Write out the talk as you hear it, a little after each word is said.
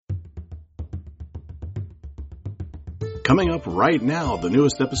Coming up right now, the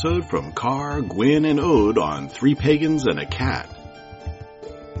newest episode from Carr, Gwyn, and Ode on Three Pagans and a Cat.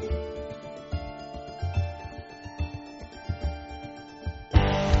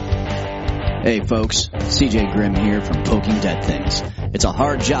 Hey folks, CJ Grimm here from Poking Dead Things. It's a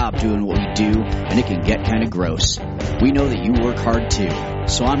hard job doing what we do, and it can get kind of gross. We know that you work hard too,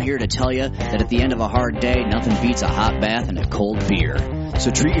 so I'm here to tell you that at the end of a hard day, nothing beats a hot bath and a cold beer. So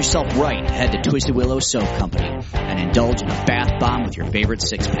treat yourself right, head to Twisted Willow Soap Company, and indulge in a bath bomb with your favorite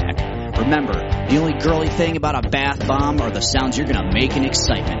six-pack. Remember, the only girly thing about a bath bomb are the sounds you're gonna make in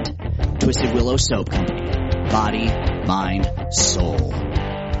excitement. Twisted Willow Soap Company. Body, mind, soul.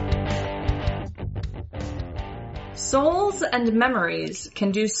 Souls and memories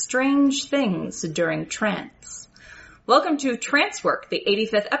can do strange things during trance. Welcome to Trance Work, the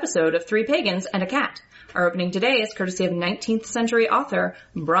 85th episode of Three Pagans and a Cat. Our opening today is courtesy of 19th century author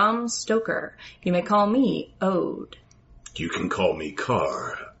Bram Stoker. You may call me Ode. You can call me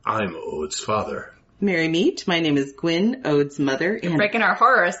Carr. I'm Ode's father. Merry meet. My name is Gwyn, Ode's mother. You're breaking our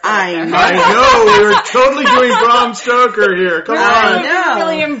horror aesthetic. I know, we were totally doing Bram Stoker here. Come on. I know. We're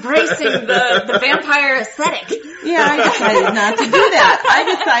really embracing the vampire aesthetic. Yeah, I decided not to do that.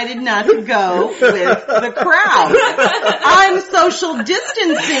 I decided not to go with the crowd. I'm social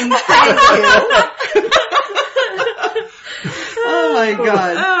distancing, thank you. Oh my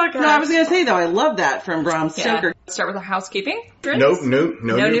god. Oh, no, I was going to say though, I love that from Bram Stoker. Yeah. Start with our housekeeping. No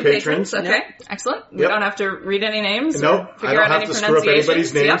new patrons. Okay, Nope. Excellent. We don't have to read any names. Nope, I don't have to screw up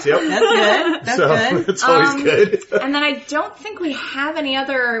anybody's names. Yep. That's good. That's good. It's always good. And then I don't think we have any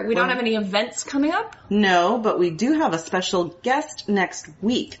don't have any events coming up. No, but we do have a special guest next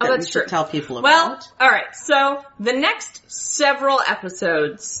week that that's we should true. tell people about. Well, alright, so the next several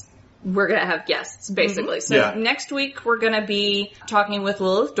episodes, we're going to have guests, basically. Mm-hmm. So next week, we're going to be talking with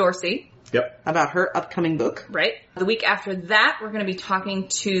Lilith Dorsey. Yep. About her upcoming book. Right. The week after that, we're going to be talking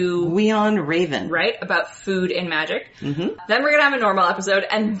to Weon Raven. Right, about food and magic. Mm-hmm. Then we're going to have a normal episode,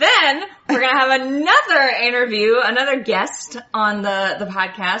 and then we're going to have another interview, another guest on the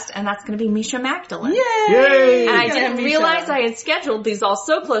podcast, and that's going to be Misha Magdalene. Yay! And I didn't realize I had scheduled these all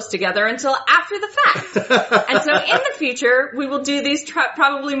so close together until after the fact. And so in the future, we will do these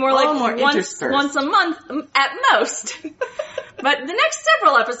probably more once a month at most. But the next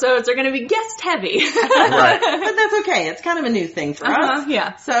several episodes are going to be guest heavy. Right. But that's okay. It's kind of a new thing for us.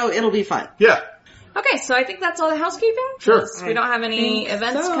 Yeah. So it'll be fun. Yeah. Okay, so I think that's all the housekeeping. Sure. We don't have any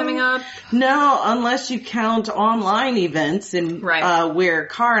events coming up. No, unless you count online events and where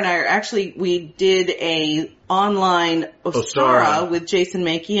Carr and I we did a online Ostara with Jason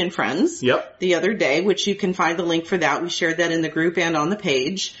Mankey and friends the other day, which you can find the link for that. We shared that in the group and on the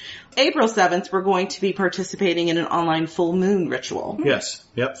page. April 7th, we're going to be participating in an online full moon ritual. Yes.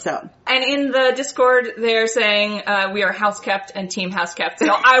 Yep. So. And in the Discord, they're saying we are house kept and team house kept. So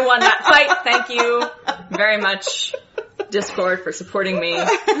I won that fight. Thank you very much, Discord, for supporting me.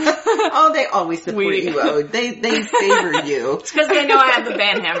 Oh, they always support you, Ode. They favor you. It's because they know I have the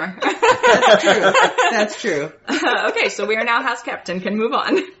band hammer. That's true. Okay, so we are now house kept and can move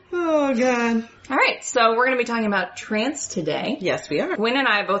on. Oh, God. All right, so we're going to be talking about trance today. Yes, we are. Gwyn and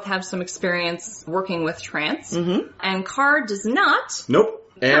I both have some experience working with trance. Mm-hmm. And Carr does not.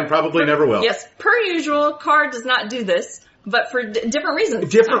 Nope. And probably never will. Yes, per usual, Carr does not do this, but for different reasons.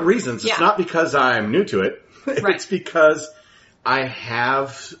 Different reasons. Yeah. It's not because I'm new to it. Right. It's because I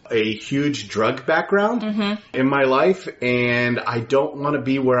have a huge drug background in my life, and I don't want to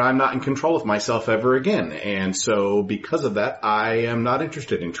be where I'm not in control of myself ever again. And so because of that, I am not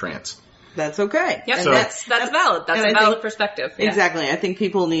interested in trance. That's okay. Yep, and so that's valid. That's a valid perspective. Yeah. Exactly. I think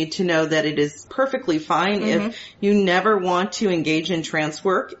people need to know that it is perfectly fine if you never want to engage in trance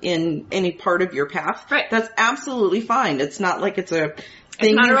work in any part of your path. Right. That's absolutely fine. It's not like it's a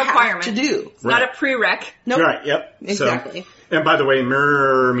thing not you a requirement have to do. It's not a prereq. Nope. Right, yep. Exactly. So, and by the way,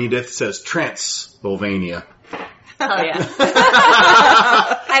 Mirror Medith says Transylvania. Hell yeah.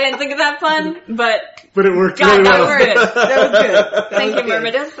 I didn't think of that pun, but it worked God, really that well. worded. That was good. Thank you,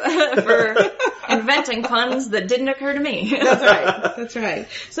 Myrmidith, for inventing puns that didn't occur to me. That's right. That's right.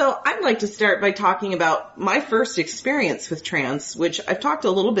 So I'd like to start by talking about my first experience with trance, which I've talked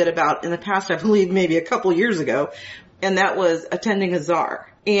a little bit about in the past, I believe maybe a couple years ago, and that was attending a Tsar.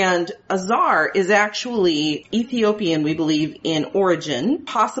 And Azar is actually Ethiopian, we believe, in origin,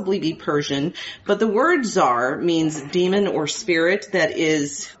 possibly be Persian, but the word Zar means demon or spirit that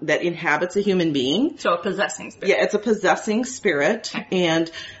inhabits a human being. So a possessing spirit. Yeah, it's a possessing spirit. Okay. And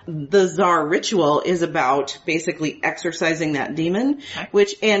the Zar ritual is about basically exorcising that demon, okay.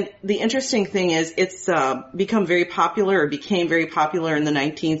 And the interesting thing is it's became very popular in the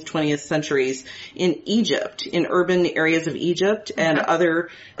 19th, 20th centuries in Egypt, in urban areas of Egypt and other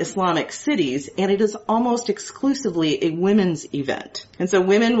Islamic cities, and it is almost exclusively a women's event. And so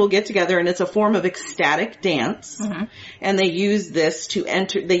women will get together, and it's a form of ecstatic dance, and they use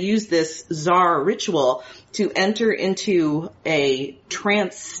this Zar ritual to enter into a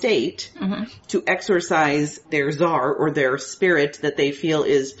trance state to exorcise their Zar or their spirit that they feel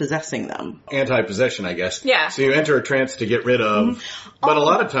is possessing them. Anti-possession, I guess. Yeah. So you enter a trance to get rid of, but a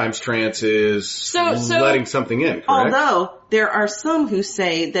lot of times trance is letting something in, correct? Although there are some who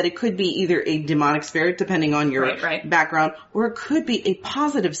say that it could be either a demonic spirit, depending on your background, or it could be a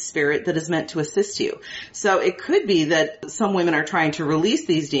positive spirit that is meant to assist you. So it could be that some women are trying to release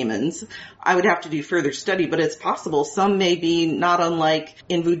these demons. I would have to do further study, but it's possible. Some may be not unlike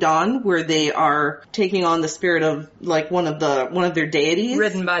in Voodoo, where they are taking on the spirit of like one of their deities.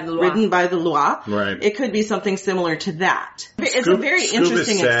 Ridden by the Loa. Right. It could be something similar to that. It's a very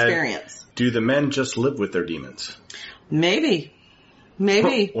interesting experience. Do the men just live with their demons? Maybe.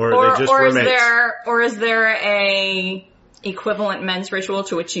 Or are they just roommates? Or is there a equivalent men's ritual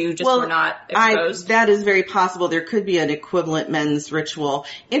to which you just were not exposed? That is very possible. There could be an equivalent men's ritual.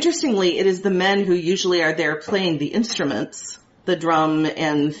 Interestingly, it is the men who usually are there playing the instruments, the drum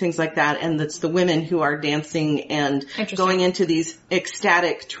and things like that, and it's the women who are dancing and going into these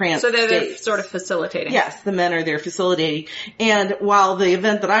ecstatic trance states. So they're sort of facilitating. Yes, the men are there facilitating. And while the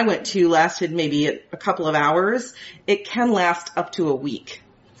event that I went to lasted maybe a couple of hours, it can last up to a week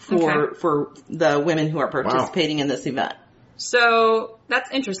for the women who are participating in this event. So that's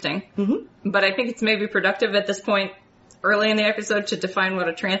interesting. But I think it's maybe productive at this point early in the episode to define what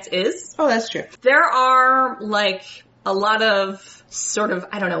a trance is. Oh, that's true. There are a lot of sort of,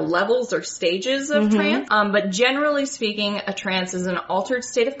 levels or stages of trance. But generally speaking, a trance is an altered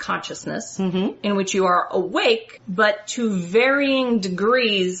state of consciousness in which you are awake, but to varying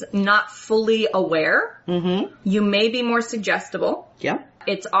degrees not fully aware. You may be more suggestible. Yeah.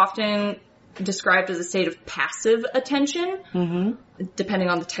 It's often described as a state of passive attention, depending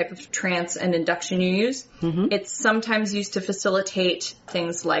on the type of trance and induction you use. It's sometimes used to facilitate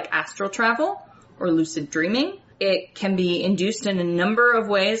things like astral travel or lucid dreaming. It can be induced in a number of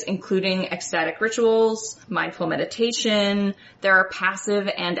ways, including ecstatic rituals, mindful meditation. There are passive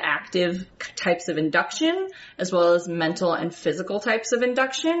and active types of induction, as well as mental and physical types of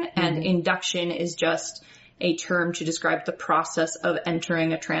induction. And induction is just a term to describe the process of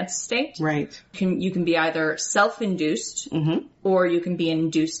entering a trance state. Right. You can be either self-induced or you can be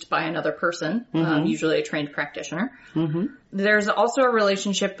induced by another person, usually a trained practitioner. There's also a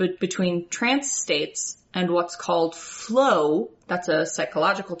relationship between trance states and what's called flow. That's a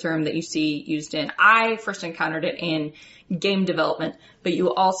psychological term that you see used I first encountered it in game development, but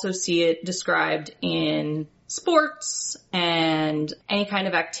you also see it described in sports and any kind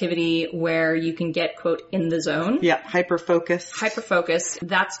of activity where you can get, quote, in the zone. Yeah, hyper-focus. Hyper-focus.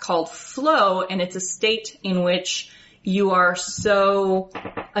 That's called flow, and it's a state in which you are so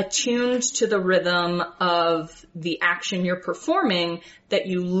attuned to the rhythm of the action you're performing that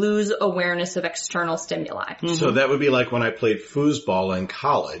you lose awareness of external stimuli. So that would be like when I played foosball in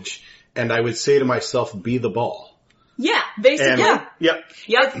college, and I would say to myself, be the ball. Yeah, basically.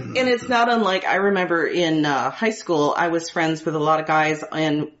 Yep. And it's not unlike, I remember in high school, I was friends with a lot of guys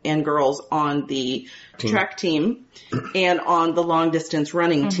and girls on the track team and on the long distance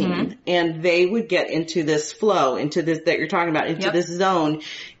running team. And they would get into this flow, into this that you're talking about, into this zone.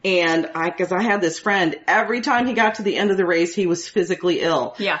 And because I had this friend, every time he got to the end of the race, he was physically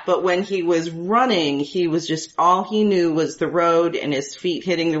ill. Yeah. But when he was running, he was just, all he knew was the road and his feet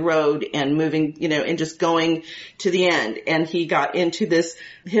hitting the road and moving, and just going to the end. And he got into this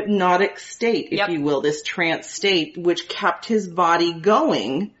hypnotic state, if you will, this trance state, which kept his body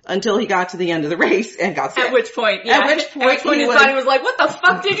going until he got to the end of the race and got sick. At which point his body was like, what the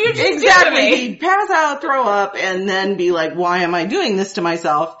fuck did you just do to me? He'd pass out, throw up, and then be like, why am I doing this to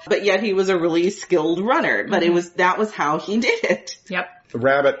myself? But yet he was a really skilled runner. But that was how he did it. Yep.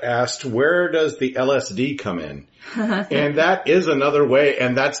 Rabbit asked, where does the LSD come in? And that is another way,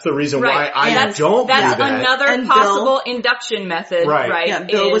 and that's the reason why I don't do that. That's another possible induction method, right? Yeah,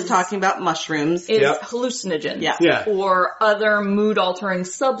 Bill was talking about mushrooms. It's hallucinogens or other mood-altering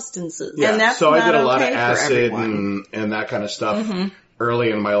substances. Yeah. And that's so not I did a lot of okay acid and that kind of stuff.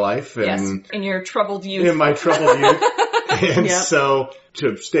 early in my life. And yes, in your troubled youth. In my troubled youth. And so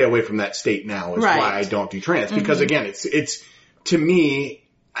to stay away from that state now is why I don't do trance. Because again, it's to me,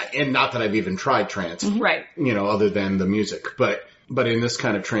 and not that I've even tried trance. Right. You know, other than the music. But in this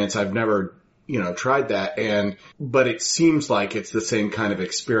kind of trance, I've never, tried that. But it seems like it's the same kind of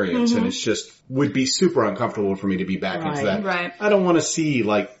experience. And it's just, would be super uncomfortable for me to be back into that. Right. I don't want to see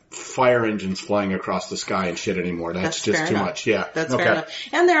like fire engines flying across the sky and shit anymore. That's just too much. Yeah. That's fair enough.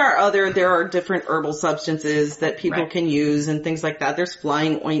 And there are different herbal substances that people can use and things like that. There's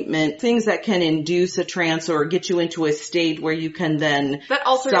flying ointment, things that can induce a trance or get you into a state where you can then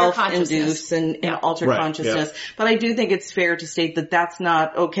self-induce and alter consciousness. Yeah. But I do think it's fair to state that that's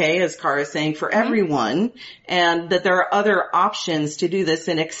not okay, as Cara is saying, for everyone, and that there are other options to do this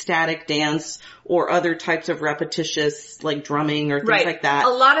in ecstatic dance or other types of repetitious, like drumming or things like that. A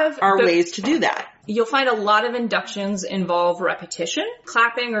lot of ways to do that. You'll find a lot of inductions involve repetition,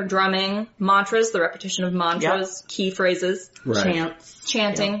 clapping or drumming, mantras, the repetition of mantras, key phrases,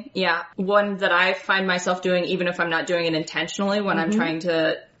 chanting. Yeah. One that I find myself doing, even if I'm not doing it intentionally when I'm trying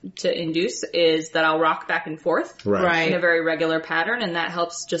to induce, is that I'll rock back and forth in a very regular pattern, and that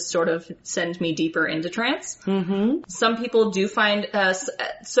helps just sort of send me deeper into trance. Some people do find,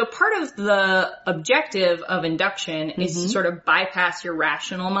 so part of the objective of induction is to sort of bypass your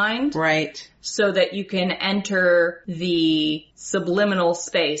rational mind. Right. So that you can enter the subliminal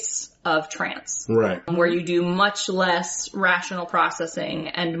space of trance. Right. Where you do much less rational processing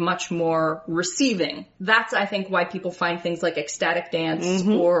and much more receiving. That's, I think, why people find things like ecstatic dance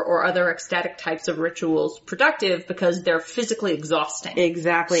or other ecstatic types of rituals productive, because they're physically exhausting.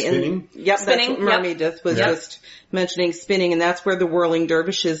 Exactly. Spinning? And that's what Mermy was just mentioning, spinning, and that's where the whirling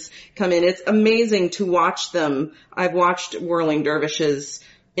dervishes come in. It's amazing to watch them. I've watched whirling dervishes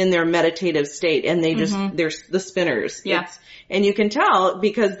in their meditative state, and they just, they're the spinners. Yeah. And you can tell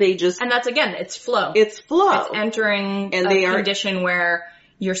because they just... And that's, again, it's flow. It's flow. It's entering a condition where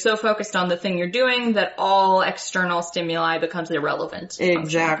you're so focused on the thing you're doing that all external stimuli becomes irrelevant.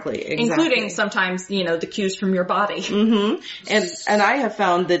 Exactly. Including sometimes, the cues from your body. And I have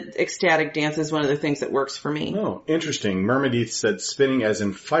found that ecstatic dance is one of the things that works for me. Oh, interesting. Mermedith said spinning as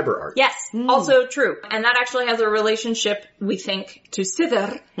in fiber art. Yes, also true. And that actually has a relationship, we think, to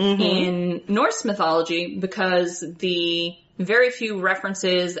Sither in Norse mythology, because the very few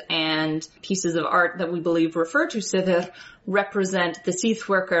references and pieces of art that we believe refer to Sither represent the seath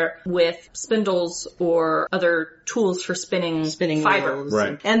worker with spindles or other tools for spinning fiber.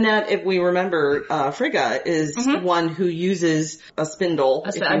 Right. And that, if we remember, Frigga is one who uses a spindle,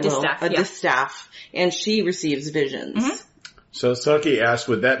 a distaff, and she receives visions. So Saki asked,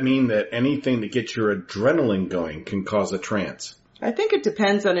 would that mean that anything that gets your adrenaline going can cause a trance? I think it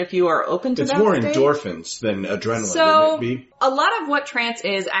depends on if you are open to that. It's more endorphins than adrenaline, so, wouldn't it be? A lot of what trance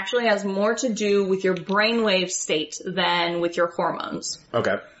is actually has more to do with your brainwave state than with your hormones.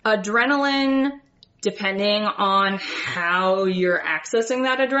 Okay. Adrenaline, depending on how you're accessing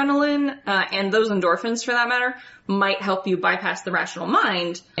that adrenaline, and those endorphins for that matter, might help you bypass the rational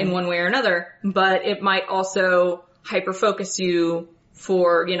mind in one way or another, but it might also hyper-focus you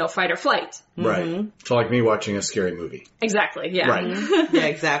for, fight or flight. Right. So like me watching a scary movie. Exactly, yeah. Right. Yeah,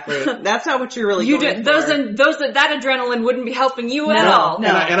 exactly. That's not what you're really going for. That adrenaline wouldn't be helping you at all. No.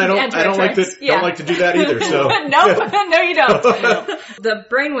 And I don't like to do that either, so. No, you don't. The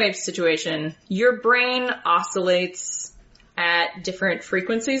brainwave situation, your brain oscillates at different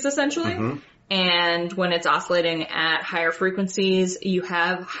frequencies, essentially. And when it's oscillating at higher frequencies, you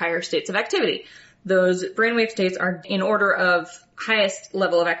have higher states of activity. Those brainwave states are in order of highest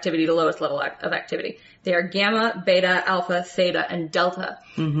level of activity to lowest level of activity. They are gamma, beta, alpha, theta, and delta.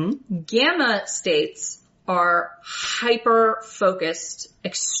 Gamma states are hyper-focused,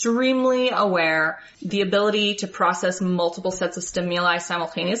 extremely aware, the ability to process multiple sets of stimuli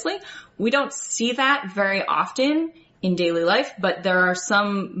simultaneously. We don't see that very often in daily life, but there are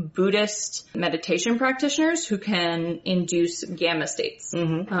some Buddhist meditation practitioners who can induce gamma states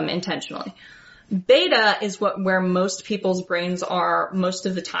intentionally. Beta is where most people's brains are most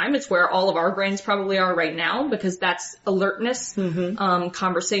of the time. It's where all of our brains probably are right now, because that's alertness,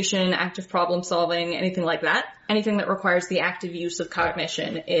 conversation, active problem solving, anything like that. Anything that requires the active use of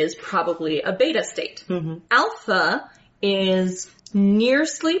cognition is probably a beta state. Alpha is near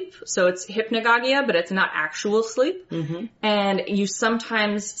sleep, so it's hypnagogia, but it's not actual sleep. And you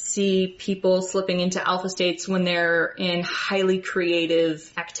sometimes see people slipping into alpha states when they're in highly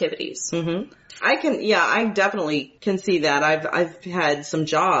creative activities. I definitely can see that. I've had some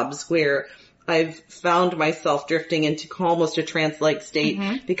jobs where I've found myself drifting into almost a trance-like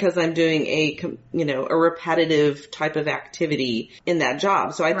state because I'm doing a repetitive type of activity in that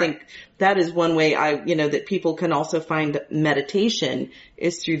job. So I think that is one way that people can also find meditation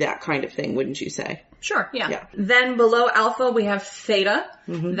is through that kind of thing, wouldn't you say? Sure, yeah. Then below alpha, we have theta.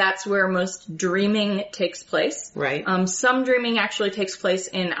 That's where most dreaming takes place. Right. Some dreaming actually takes place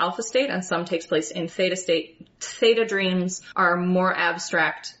in alpha state and some takes place in theta state. Theta dreams are more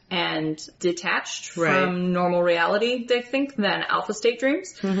abstract and detached from normal reality, they think, than alpha state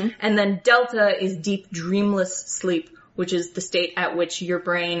dreams. And then delta is deep dreamless sleep, which is the state at which your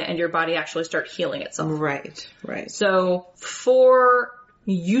brain and your body actually start healing itself. Right. So for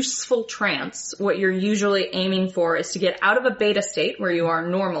useful trance, what you're usually aiming for is to get out of a beta state where you are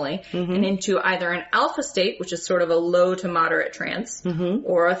normally and into either an alpha state, which is sort of a low to moderate trance,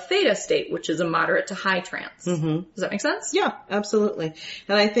 or a theta state, which is a moderate to high trance. Does that make sense? Yeah, absolutely.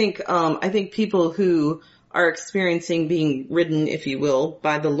 And I think people who are experiencing being ridden, if you will,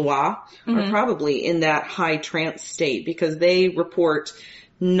 by the Loa are probably in that high trance state because they report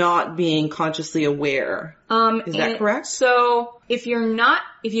not being consciously aware. Is that correct? So if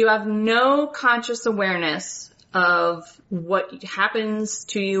you have no conscious awareness of what happens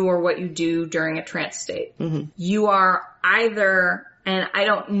to you or what you do during a trance state, you are either, and I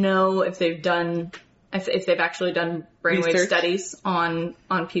don't know if they've actually done brainwave studies on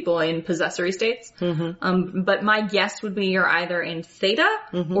people in possessory states. But my guess would be you're either in theta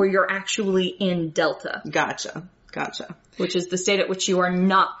or you're actually in delta. Gotcha. Which is the state at which you are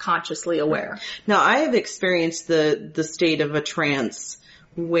not consciously aware. Now, I have experienced the state of a trance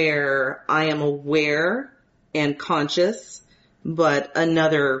where I am aware and conscious, but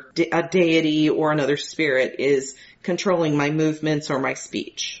a deity or another spirit is controlling my movements or my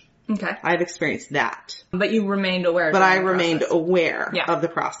speech. Okay. I've experienced that. But you remained aware. But I remained aware of the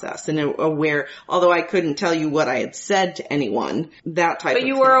process and aware, although I couldn't tell you what I had said to anyone, that type of thing. But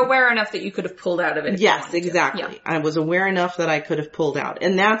you were aware enough that you could have pulled out of it. Yes, exactly. Yeah. I was aware enough that I could have pulled out.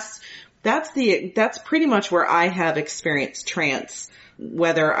 And that's pretty much where I have experienced trance,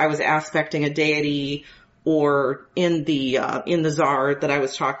 whether I was aspecting a deity or in the Tsar that I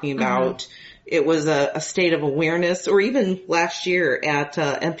was talking about. It was a state of awareness, or even last year at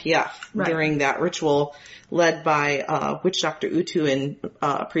MPF during that ritual led by Witch Dr. Utu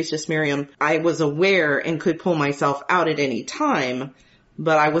and Priestess Miriam. I was aware and could pull myself out at any time,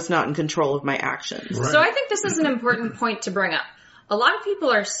 but I was not in control of my actions. Right. So I think this is an important point to bring up. A lot of people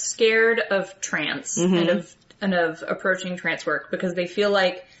are scared of trance and of approaching trance work because they feel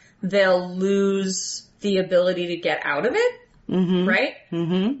like they'll lose the ability to get out of it. Right?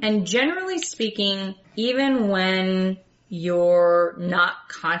 And generally speaking, even when you're not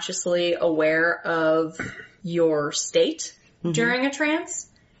consciously aware of your state during a trance,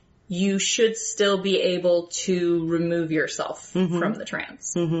 you should still be able to remove yourself from the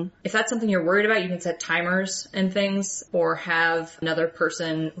trance. If that's something you're worried about, you can set timers and things or have another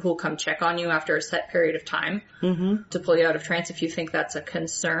person who will come check on you after a set period of time to pull you out of trance if you think that's a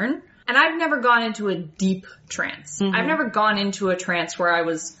concern. And I've never gone into a deep trance. I've never gone into a trance where I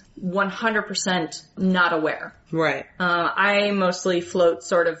was 100% not aware. Right. I mostly float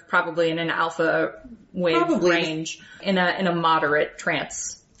sort of probably in an alpha wave range in a moderate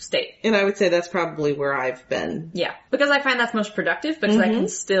trance state. And I would say that's probably where I've been. Yeah. Because I find that's most productive because I can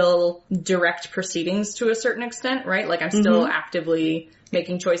still direct proceedings to a certain extent, right? Like I'm still actively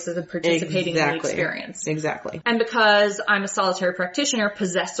making choices and participating in the experience. Exactly. And because I'm a solitary practitioner,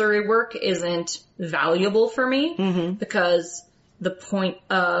 possessory work isn't valuable for me because the point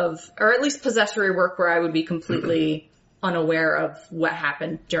of, or at least possessory work where I would be completely unaware of what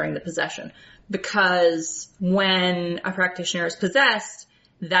happened during the possession. Because when a practitioner is possessed,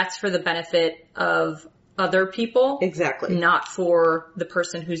 that's for the benefit of other people. Exactly. Not for the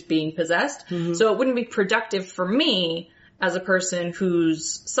person who's being possessed. So it wouldn't be productive for me as a person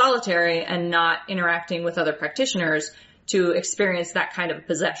who's solitary and not interacting with other practitioners to experience that kind of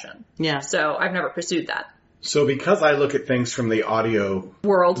possession. Yeah. So I've never pursued that. So because I look at things from the audio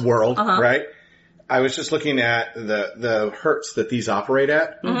world, right? I was just looking at the hertz that these operate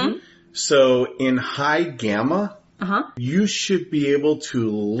at. So in high gamma, you should be able to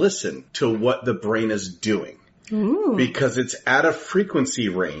listen to what the brain is doing. Because it's at a frequency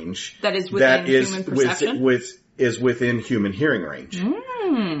range that is within human perception. Is within human hearing range.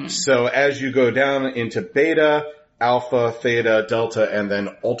 So as you go down into beta, alpha, theta, delta, and then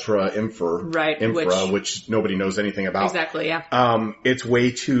ultra infra, which nobody knows anything about. Exactly, yeah. It's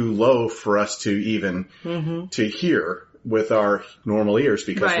way too low for us to even to hear with our normal ears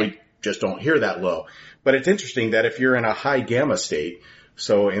because we just don't hear that low. But it's interesting that if you're in a high gamma state,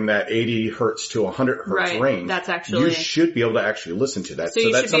 So in that 80 hertz to 100 hertz range, that's actually, you should be able to actually listen to that. So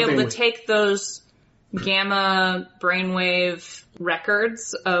you should be able to take those gamma brainwave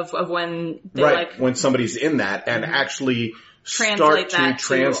records of when they when somebody's in that and actually start to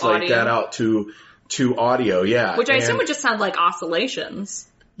translate that out to audio, yeah. Which I assume would just sound like oscillations.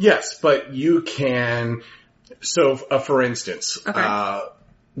 Yes, but you can, so for instance,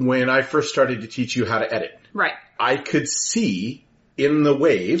 when I first started to teach you how to edit, I could see in the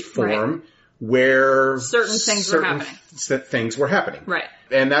waveform where certain things were happening. Right.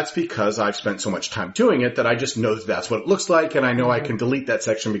 And that's because I've spent so much time doing it that I just know that that's what it looks like, and I know I can delete that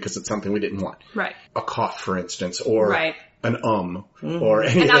section because it's something we didn't want. Right. A cough, for instance, or an or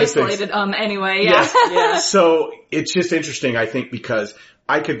any an isolated anyway, yeah. So it's just interesting, I think, because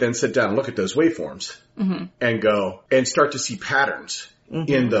I could then sit down and look at those waveforms and go and start to see patterns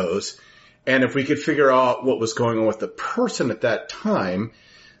in those. And if we could figure out what was going on with the person at that time,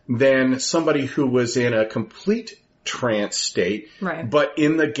 then somebody who was in a complete trance state, but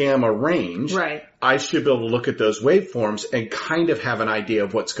in the gamma range, I should be able to look at those waveforms and kind of have an idea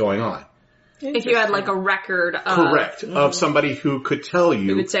of what's going on. If you had like a record of... Correct. Of somebody who could tell you...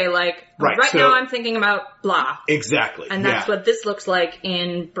 Who would say like, right now I'm thinking about blah. Exactly. And that's what this looks like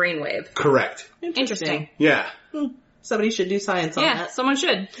in brainwave. Correct. Interesting. Yeah. Somebody should do science on that. Yeah, someone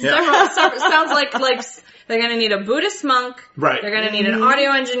should. Yeah. Sounds like they're going to need a Buddhist monk. Right. They're going to need an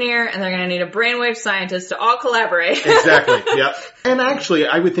audio engineer, and they're going to need a brainwave scientist to all collaborate. Exactly. Yep. And actually,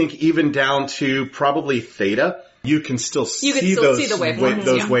 I would think even down to probably theta, you can still see those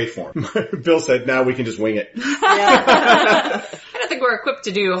waveforms. Bill said, now we can just wing it. I don't think we're equipped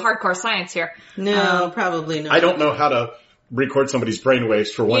to do hardcore science here. No, probably not. I don't know how to record somebody's brainwaves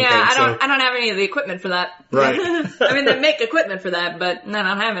for one thing. I don't have any of the equipment for that. Right. I mean, they make equipment for that, but I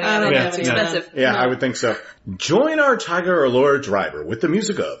don't have any of it. It's expensive. Yeah, I would think so. Join our Tiger Allure driver with the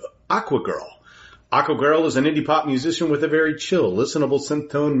music of Aqua Girl. Aqua Girl is an indie pop musician with a very chill, listenable synth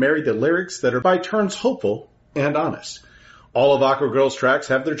tone married to lyrics that are by turns hopeful and honest. All of Aqua Girl's tracks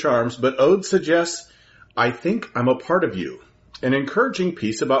have their charms, but Ode suggests, I Think I'm a Part of You, an encouraging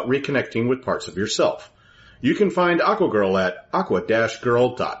piece about reconnecting with parts of yourself. You can find Aqua Girl at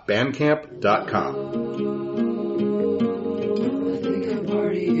aqua-girl.bandcamp.com. I think I'm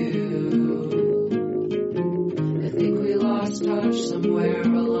part of you. I think we lost touch somewhere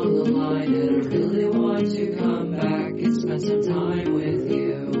along the line, and I really want to come back and spend some time with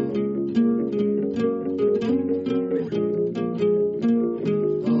you.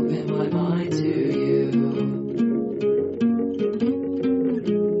 Open my mind to you.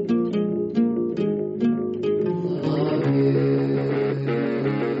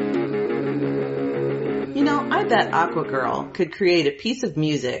 I bet Aqua Girl could create a piece of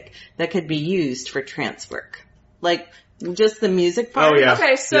music that could be used for trance work. Like, just the music part. Oh, yeah.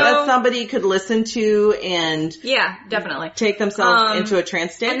 Okay, so... that somebody could listen to and... Yeah, definitely. Take themselves into a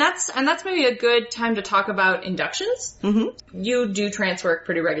trance state. And that's maybe a good time to talk about inductions. Mm-hmm. You do trance work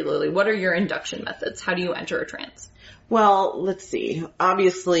pretty regularly. What are your induction methods? How do you enter a trance? Well, let's see.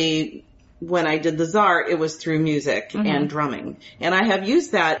 Obviously, when I did the Czar, it was through music and drumming. And I have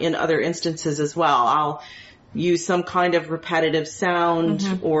used that in other instances as well. I'll use some kind of repetitive sound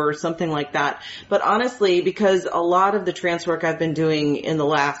or something like that. But honestly, because a lot of the trance work I've been doing in the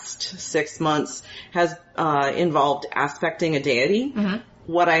last 6 months has involved aspecting a deity,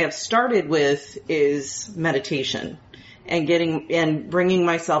 what I have started with is meditation and bringing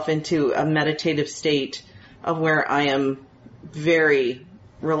myself into a meditative state of where I am very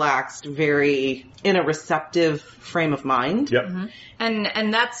relaxed, very in a receptive frame of mind. Yep.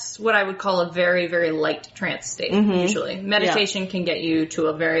 And that's what I would call a very, very light trance state, usually. Meditation can get you to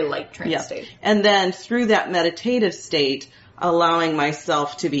a very light trance state. And then through that meditative state, allowing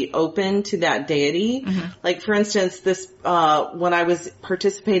myself to be open to that deity. Like, for instance, this, when I was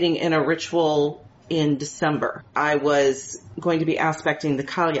participating in a ritual in December, I was going to be aspecting the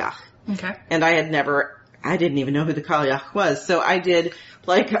Kalyach. Okay. And I didn't even know who the Kalyach was. So I did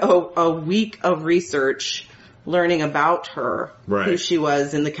like a week of research learning about her, who she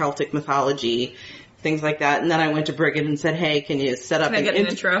was in the Celtic mythology, things like that. And then I went to Brigid and said, hey, can you set up an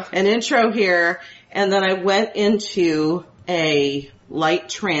intro? An intro here. And then I went into a light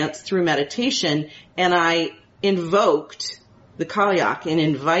trance through meditation, and I invoked the Kalyach and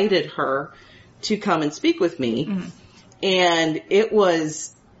invited her to come and speak with me. And it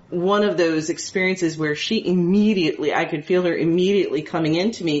was one of those experiences where I could feel her immediately coming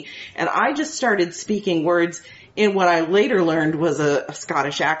into me, and I just started speaking words in what I later learned was a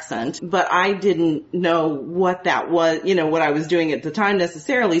Scottish accent, but I didn't know what that was, what I was doing at the time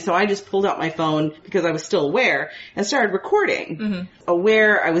necessarily. So I just pulled out my phone because I was still aware and started recording. Mm-hmm.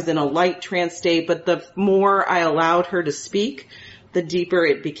 Aware, I was in a light trance state, but the more I allowed her to speak, the deeper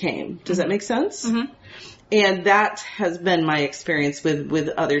it became. Does that make sense? Mm-hmm. And that has been my experience with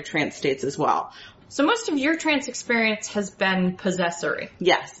other trance states as well. So most of your trance experience has been possessory.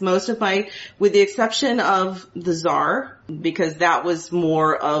 Yes, most of with the exception of the Tsar, because that was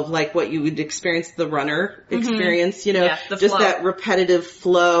more of like what you would experience the runner experience, just flow. That repetitive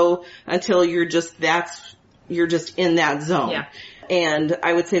flow until you're just in that zone. Yeah. And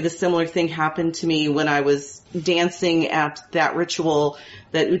I would say the similar thing happened to me when I was dancing at that ritual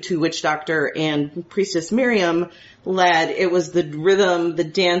that Utu Witch Doctor and Priestess Miriam led. It was the rhythm, the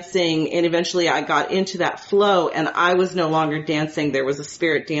dancing, and eventually I got into that flow and I was no longer dancing. There was a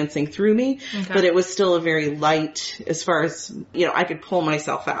spirit dancing through me, but it was still a very light as far as, I could pull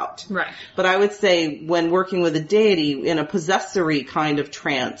myself out. Right. But I would say when working with a deity in a possessory kind of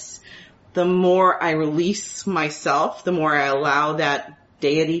trance, the more I release myself, the more I allow that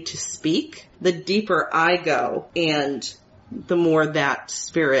deity to speak, the deeper I go and the more that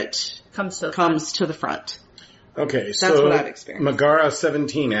spirit comes to the front. Okay, that's what I've experienced.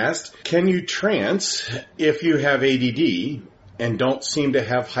 Megara17 asked, can you trance if you have ADD and don't seem to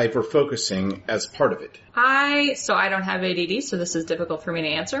have hyper-focusing as part of it? I don't have ADD, so this is difficult for me to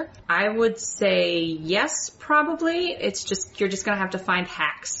answer. I would say yes, probably. It's just, you're just going to have to find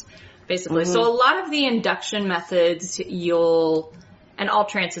hacks, basically. Mm-hmm. So a lot of the induction methods and all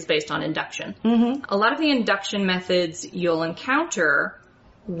trance is based on induction. Mm-hmm. A lot of the induction methods you'll encounter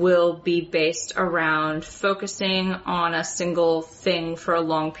will be based around focusing on a single thing for a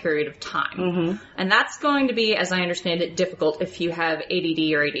long period of time. Mm-hmm. And that's going to be, as I understand it, difficult if you have ADD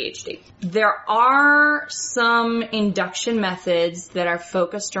or ADHD. There are some induction methods that are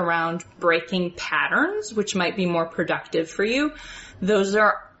focused around breaking patterns, which might be more productive for you.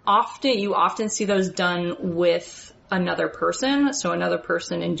 You often see those done with another person, so another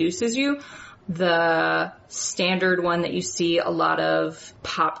person induces you. The standard one that you see a lot of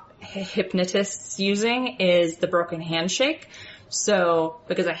pop hypnotists using is the broken handshake. So,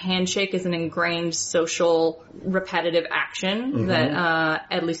 because a handshake is an ingrained social repetitive action that,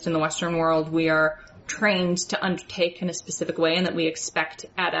 at least in the Western world, we are trained to undertake in a specific way and that we expect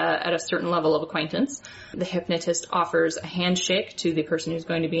at a certain level of acquaintance. The hypnotist offers a handshake to the person who's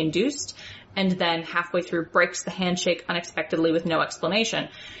going to be induced and then halfway through breaks the handshake unexpectedly with no explanation.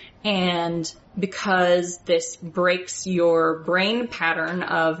 And because this breaks your brain pattern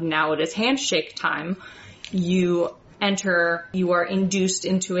of now it is handshake time, you are induced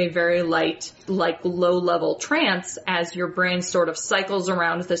into a very light, low-level trance as your brain sort of cycles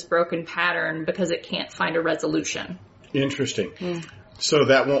around this broken pattern because it can't find a resolution. Interesting. Mm. So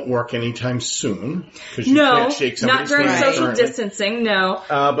that won't work anytime soon because you can't shake somebody's hand. Not during social distancing, no.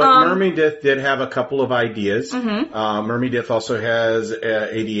 But Myrmidith did have a couple of ideas. Mm-hmm. Myrmidith also has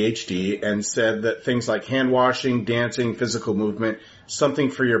ADHD and said that things like hand washing, dancing, physical movement, something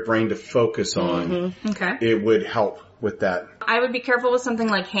for your brain to focus on. Mm-hmm. Okay. It would help with that. I would be careful with something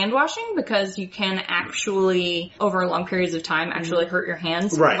like hand washing because you can actually, over long periods of time, actually hurt your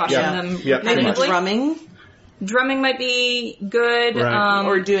hands washing them repetitively. Drumming might be good. Right.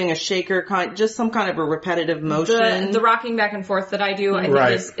 Or doing a shaker, just some kind of a repetitive motion. The rocking back and forth that I do, I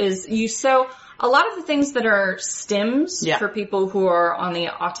think is used. So a lot of the things that are stims for people who are on the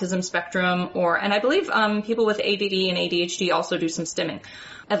autism spectrum and I believe people with ADD and ADHD also do some stimming.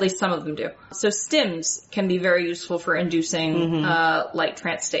 At least some of them do. So stims can be very useful for inducing light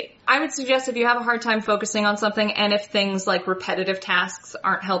trance state. I would suggest if you have a hard time focusing on something and if things like repetitive tasks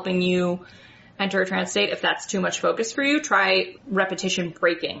aren't helping you enter a trance state, if that's too much focus for you, try repetition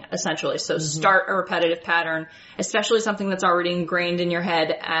breaking, essentially. So start a repetitive pattern, especially something that's already ingrained in your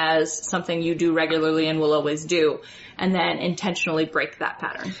head as something you do regularly and will always do, and then intentionally break that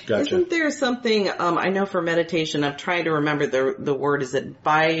pattern. Gotcha. Isn't there something, I know for meditation, I'm trying to remember the word, is it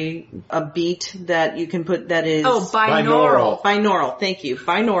by a beat that you can put that is... Oh, binaural. Binaural, thank you.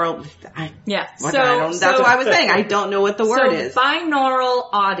 Binaural. That's what I was saying. I don't know what the word is. Binaural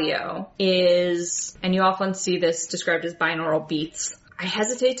audio is, and you often see this described as binaural beats. I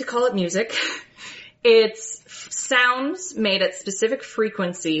hesitate to call it music. It's sounds made at specific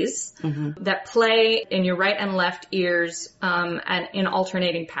frequencies that play in your right and left ears and in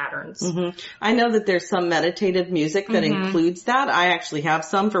alternating patterns. I know that there's some meditative music that includes that. I actually have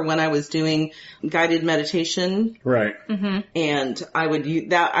some for when I was doing guided meditation. Right. And I would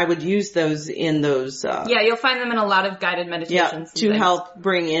use those in those. You'll find them in a lot of guided meditations. To help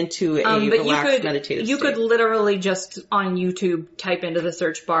bring into a relaxed meditative state. You could literally just on YouTube type into the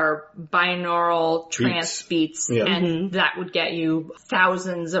search bar binaural trance beats and that would get you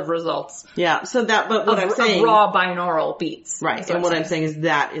thousands of results. Yeah. So that, but what I'm saying, raw binaural beats. Right. And what I'm saying is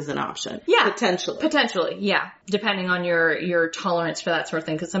that is an option. Yeah. Potentially. Yeah. Depending on your tolerance for that sort of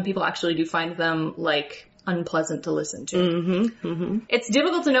thing. Cause some people actually do find them like unpleasant to listen to. It's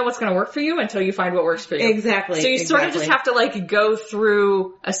difficult to know what's going to work for you until you find what works for you. Exactly. So you sort of just have to like go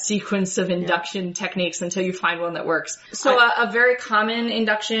through a sequence of induction techniques until you find one that works. So a very common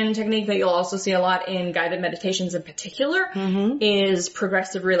induction technique that you'll also see a lot in guided meditations in particular is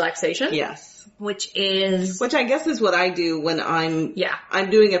progressive relaxation. Yes. Which I guess is what I do when I'm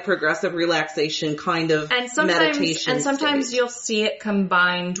doing a progressive relaxation kind of meditation. And sometimes you'll see it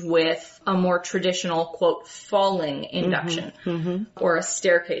combined with a more traditional, quote, falling induction or a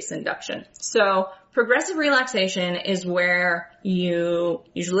staircase induction. So progressive relaxation is where you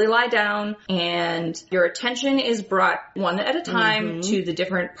usually lie down and your attention is brought one at a time to the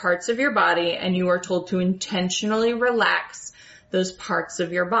different parts of your body and you are told to intentionally relax those parts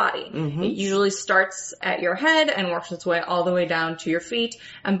of your body. It usually starts at your head and works its way all the way down to your feet.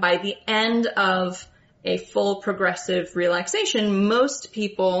 And by the end of a full progressive relaxation, most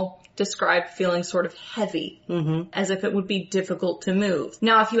people describe feeling sort of heavy, as if it would be difficult to move.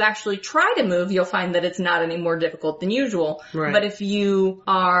 Now, if you actually try to move, you'll find that it's not any more difficult than usual. Right. But if you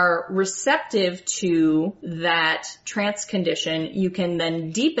are receptive to that trance condition, you can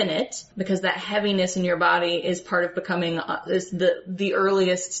then deepen it because that heaviness in your body is part of becoming, is the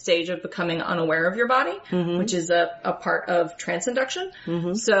earliest stage of becoming unaware of your body, which is a part of trance induction.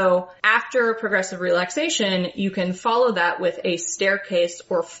 So after progressive relaxation, you can follow that with a staircase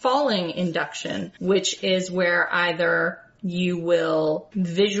or falling induction, which is where either you will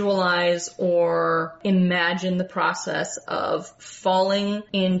visualize or imagine the process of falling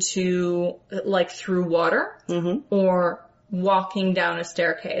into, like, through water or walking down a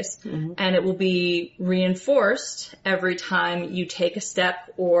staircase. And it will be reinforced every time you take a step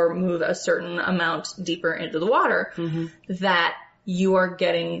or move a certain amount deeper into the water that you are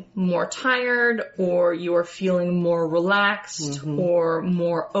getting more tired or you are feeling more relaxed or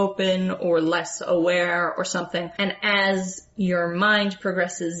more open or less aware or something. And as your mind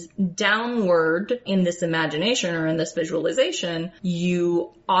progresses downward in this imagination or in this visualization,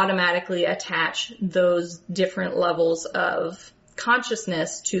 you automatically attach those different levels of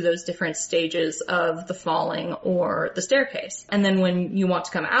consciousness to those different stages of the falling or the staircase. And then when you want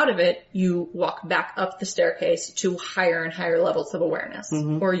to come out of it, you walk back up the staircase to higher and higher levels of awareness,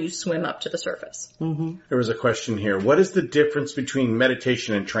 or you swim up to the surface. There was a question here. What is the difference between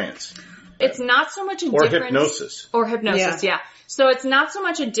meditation and trance? It's not so much a difference. Hypnosis. Or hypnosis, yeah. So it's not so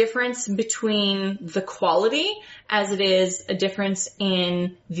much a difference between the quality as it is a difference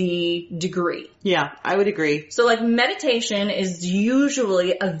in the degree. Yeah, I would agree. So like meditation is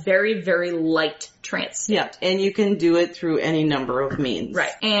usually a very, very light trance state. Yeah, and you can do it through any number of means.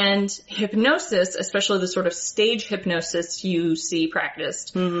 Right. And hypnosis, especially the sort of stage hypnosis you see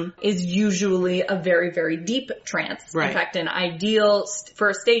practiced, is usually a very, very deep trance. Right. In fact, for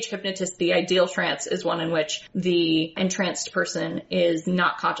a stage hypnotist, the ideal trance is one in which the entranced person is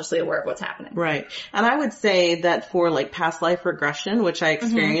not consciously aware of what's happening. Right. And I would say that for like past life regression, which I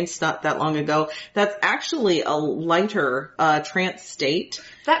experienced not that long ago, that's actually a lighter trance state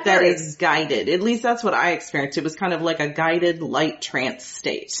that is guided. At least that's what I experienced. It was kind of like a guided light trance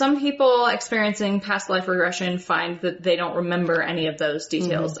state. Some people experiencing past life regression find that they don't remember any of those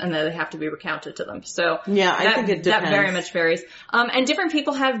details and that they have to be recounted to them. So yeah, I think it depends. That very much varies. And different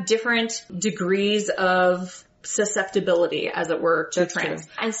people have different degrees of susceptibility, as it were, to trance.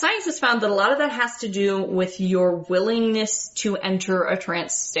 True. And science has found that a lot of that has to do with your willingness to enter a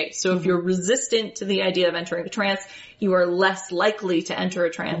trance state. So if you're resistant to the idea of entering a trance, you are less likely to enter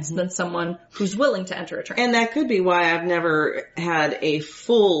a trance than someone who's willing to enter a trance. And that could be why I've never had a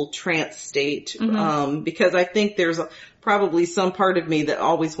full trance state, because I think there's probably some part of me that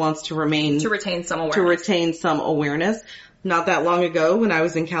always wants to retain some awareness. Not that long ago, when I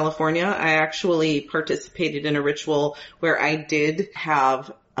was in California, I actually participated in a ritual where I did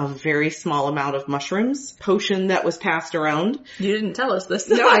have a very small amount of mushrooms potion that was passed around. You didn't tell us this.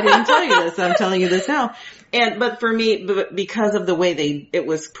 No, I didn't tell you this. I'm telling you this now. But for me, because of the way it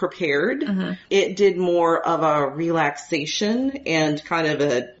was prepared, it did more of a relaxation and kind of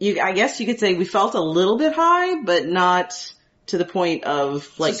I guess you could say we felt a little bit high, but not to the point of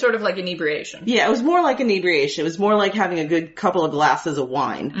like... So sort of like inebriation. Yeah, it was more like inebriation. It was more like having a good couple of glasses of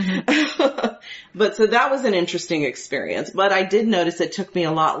wine. But so that was an interesting experience. But I did notice it took me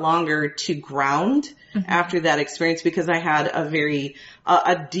a lot longer to ground after that experience because I had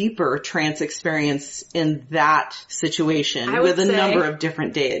a deeper trance experience in that situation with a number of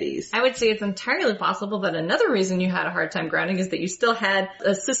different deities. I would say it's entirely possible that another reason you had a hard time grounding is that you still had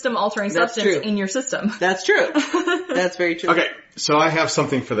a system-altering substance in your system. That's true. That's very true. Okay, so I have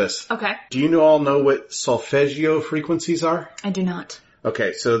something for this. Okay. Do you all know what solfeggio frequencies are? I do not.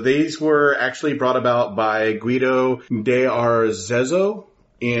 Okay, so these were actually brought about by Guido de Arezzo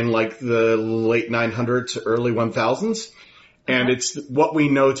in like the late 900s, early 1000s. And it's what we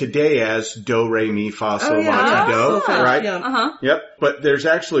know today as do, re, mi, fa, sol, la, ti, do, right? Yeah. Yep. But there's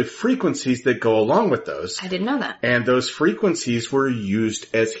actually frequencies that go along with those. I didn't know that. And those frequencies were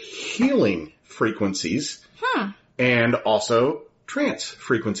used as healing frequencies. And also trance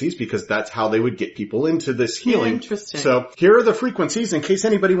frequencies because that's how they would get people into this healing. Interesting. So here are the frequencies in case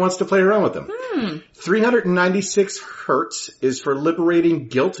anybody wants to play around with them. 396 hertz is for liberating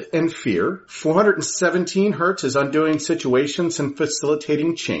guilt and fear. 417 hertz is undoing situations and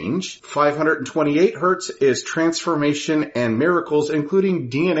facilitating change. 528 hertz is transformation and miracles, including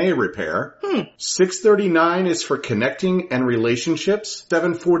DNA repair. 639 is for connecting and relationships.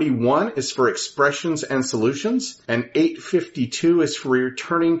 741 is for expressions and solutions. And 852 is for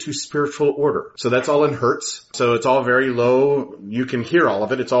returning to spiritual order. So that's all in hertz. So it's all very low. You can hear all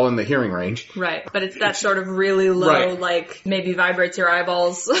of it. It's all in the hearing range. Right. But it's that sort of really low, like maybe vibrates your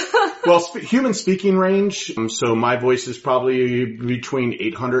eyeballs. Well, human speaking range. So my voice is probably between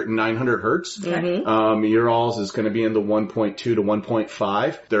 800 and 900 hertz. Your all's is going to be in the 1.2 to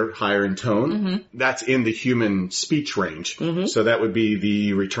 1.5. They're higher in tone. That's in the human speech range. So that would be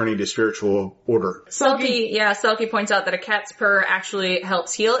the returning to spiritual order. Selkie points out that a cat's purr actually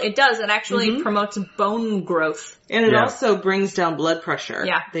helps heal. It does. It actually promotes bone growth. And it also brings down blood pressure.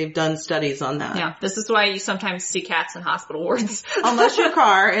 Yeah. They've done studies on that. Yeah. This is why you sometimes see cats in hospital wards. Unless your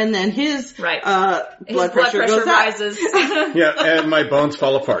car, and then his blood pressure rises. Yeah, and my bones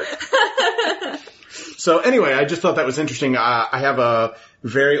fall apart. So anyway, I just thought that was interesting. I have a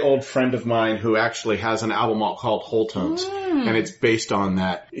very old friend of mine who actually has an album called Whole Tones, and it's based on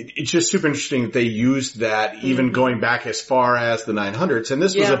that. It's just super interesting that they used that even going back as far as the 900s, and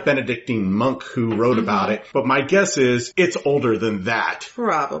this was a Benedictine monk who wrote about it, but my guess is it's older than that.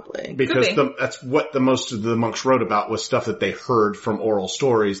 Probably. Because that's what most of the monks wrote about was stuff that they heard from oral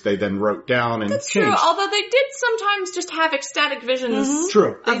stories they then wrote down and changed. True, although they did sometimes just have ecstatic visions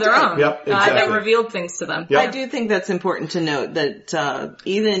of their own. Yep, exactly. That revealed things to them. Yep. I do think that's important to note that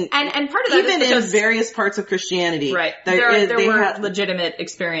even part of that even is because, in various parts of Christianity, there were legitimate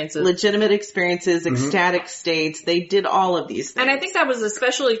experiences, ecstatic states. They did all of these things, and I think that was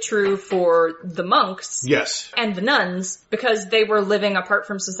especially true for the monks, and the nuns, because they were living apart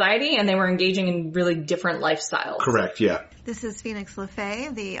from society and they were engaging in really different lifestyles. Correct. Yeah. This is Phoenix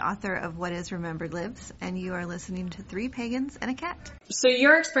LaFay, the author of What Is Remembered Lives, and you are listening to Three Pagans and a Cat. So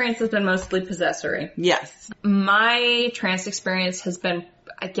your experience has been mostly possessory. Yes. My trance experience has been,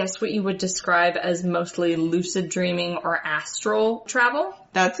 I guess, what you would describe as mostly lucid dreaming or astral travel.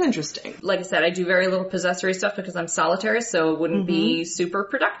 That's interesting. Like I said, I do very little possessory stuff because I'm solitary, so it wouldn't be super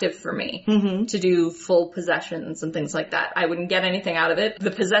productive for me to do full possessions and things like that. I wouldn't get anything out of it.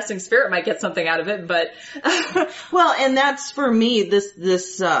 The possessing spirit might get something out of it, but... Well, and that's for me,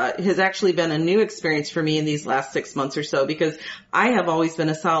 this has actually been a new experience for me in these last 6 months or so, because I have always been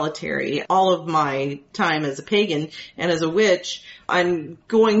a solitary. All of my time as a pagan and as a witch, I'm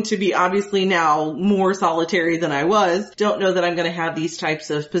going to be obviously now more solitary than I was. Don't know that I'm going to have these types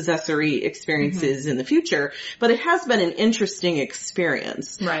of possessory experiences in the future, but it has been an interesting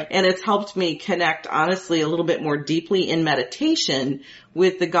experience. Right. And it's helped me connect, honestly, a little bit more deeply in meditation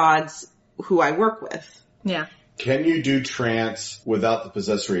with the gods who I work with. Yeah. Can you do trance without the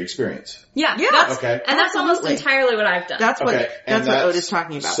possessory experience? Yeah. Okay. And that's almost entirely what I've done. That's what Oda's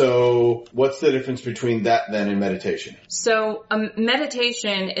talking about. So what's the difference between that then and meditation? So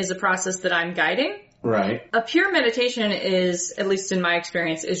meditation is a process that I'm guiding. Right. A pure meditation is, at least in my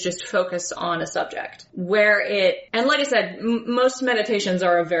experience, is just focused on a subject. And like I said, most meditations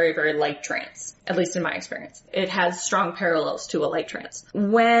are a very, very light trance, at least in my experience. It has strong parallels to a light trance.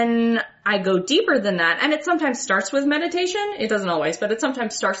 When I go deeper than that, and it sometimes starts with meditation, it doesn't always, but it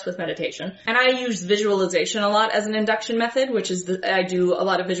sometimes starts with meditation. And I use visualization a lot as an induction method, which is I do a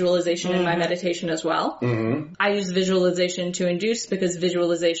lot of visualization in my meditation as well. Mm-hmm. I use visualization to induce because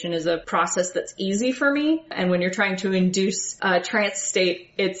visualization is a process that's easy for me. And when you're trying to induce a trance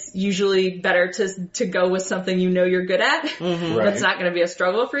state, it's usually better to go with something you know you're good at. Mm-hmm. Right. That's not going to be a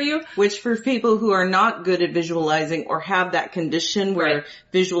struggle for you. Which for people who are not good at visualizing or have that condition where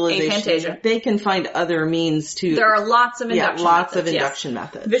visualization, they can find other means to... There are lots of induction induction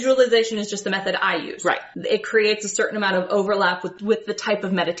methods. Visualization is just the method I use. Right. It creates a certain amount of overlap with the type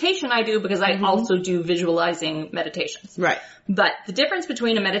of meditation I do because I also do visualizing meditations. Right. But the difference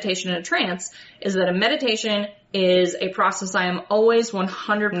between a meditation and a trance is that a meditation is a process I am always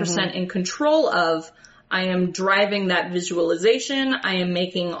 100% in control of. I am driving that visualization. I am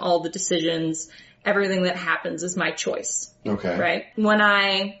making all the decisions. Everything that happens is my choice. Okay. Right? When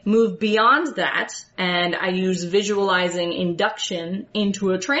I move beyond that and I use visualizing induction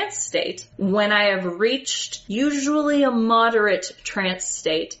into a trance state, when I have reached usually a moderate trance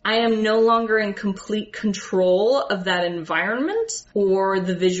state, I am no longer in complete control of that environment or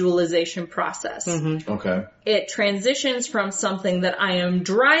the visualization process. Mm-hmm. Okay. It transitions from something that I am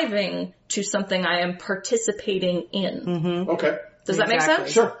driving to something I am participating in. Mm-hmm. Okay. Does that make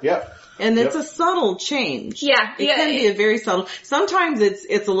sense? Sure, yeah. And it's a subtle change. Yeah. It can be a very subtle. Sometimes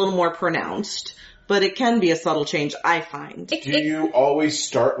it's a little more pronounced, but it can be a subtle change, I find. Do you always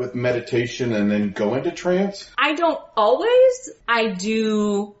start with meditation and then go into trance? I don't always. I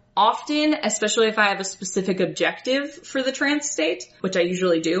do often, especially if I have a specific objective for the trance state, which I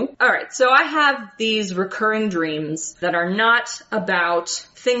usually do. Alright, so I have these recurring dreams that are not about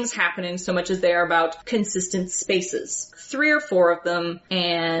things happening so much as they are about consistent spaces. 3 or 4 of them,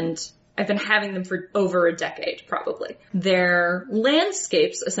 and I've been having them for over a decade, probably. They're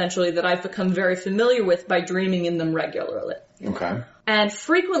landscapes, essentially, that I've become very familiar with by dreaming in them regularly. Okay. And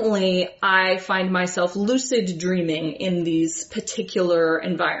frequently, I find myself lucid dreaming in these particular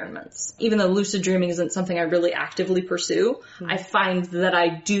environments. Even though lucid dreaming isn't something I really actively pursue, I find that I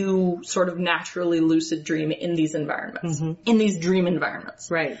do sort of naturally lucid dream in these environments. In these dream environments.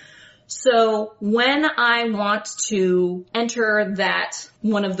 Right. So when I want to enter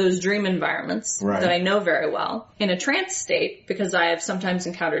one of those dream environments that I know very well in a trance state, because I have sometimes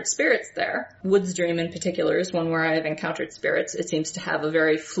encountered spirits there, Wood's Dream in particular is one where I have encountered spirits. It seems to have a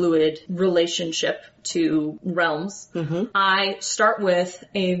very fluid relationship to realms. I start with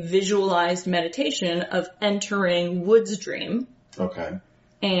a visualized meditation of entering Wood's Dream. Okay.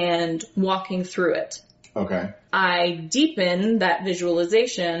 And walking through it. Okay. I deepen that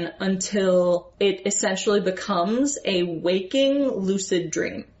visualization until it essentially becomes a waking lucid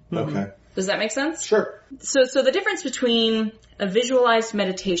dream. Okay. Does that make sense? Sure. So the difference between a visualized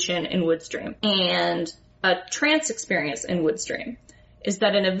meditation in Wood's Dream and a trance experience in Wood's Dream is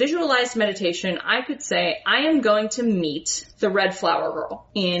that in a visualized meditation, I could say, I am going to meet the Red Flower Girl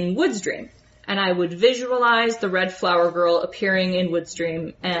in Wood's Dream. And I would visualize the Red Flower Girl appearing in Wood's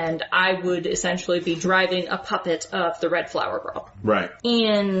Dream, and I would essentially be driving a puppet of the Red Flower Girl. Right.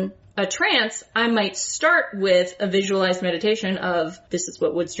 In a trance, I might start with a visualized meditation of, this is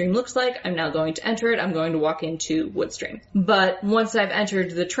what Wood's Dream looks like, I'm now going to enter it, I'm going to walk into Wood's Dream. But once I've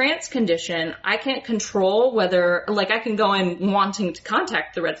entered the trance condition, I can't control whether, I can go in wanting to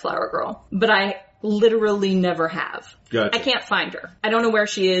contact the Red Flower Girl, but I literally never have. Gotcha. I can't find her. I don't know where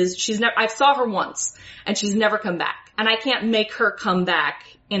she is. I saw her once, and she's never come back. And I can't make her come back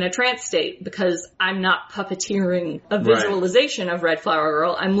in a trance state because I'm not puppeteering a visualization of Red Flower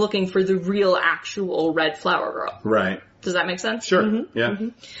Girl. I'm looking for the real, actual Red Flower Girl. Right. Does that make sense? Sure. Yeah.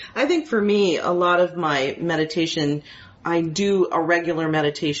 I think for me, a lot of my meditation, I do a regular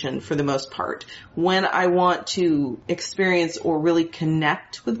meditation for the most part. When I want to experience or really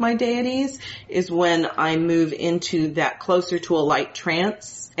connect with my deities is when I move into that closer to a light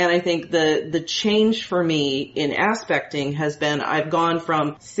trance. And I think the change for me in aspecting has been I've gone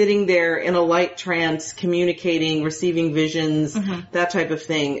from sitting there in a light trance, communicating, receiving visions, that type of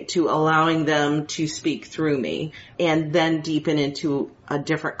thing, to allowing them to speak through me and then deepen into a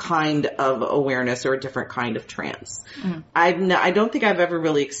different kind of awareness or a different kind of trance. I don't think I've ever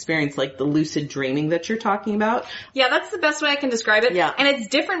really experienced the lucid dreaming that you're talking about. Yeah, that's the best way I can describe it. Yeah. And it's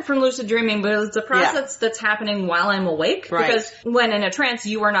different from lucid dreaming because it's a process that's happening while I'm awake. Right. Because when in a trance,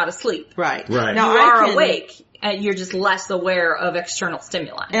 you are not asleep. Right. Right. Now, you are awake. you're just less aware of external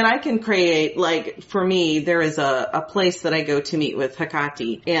stimuli. And I can create, like, for me, there is a place that I go to meet with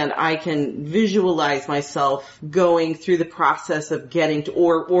Hecate, and I can visualize myself going through the process of getting to,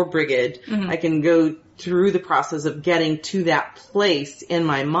 or Brigid, I can go through the process of getting to that place in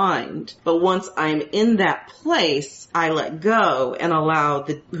my mind. But once I'm in that place, I let go and allow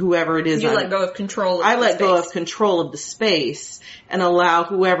whoever it is. You let go of control of the space. I let go of control of the space and allow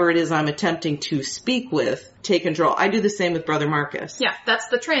whoever it is I'm attempting to speak with take control. I do the same with Brother Marcus. Yeah, that's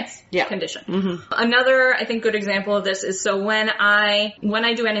the trance condition. Mm-hmm. Another, I think, good example of this is so when I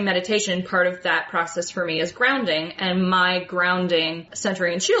do any meditation, part of that process for me is grounding, and my grounding,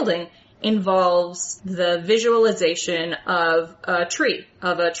 centering, and shielding involves the visualization of a tree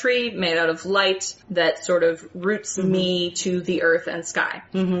made out of light that sort of roots me to the earth and sky.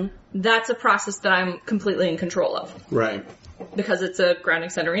 Mm-hmm. That's a process that I'm completely in control of. Right. Because it's a grounding,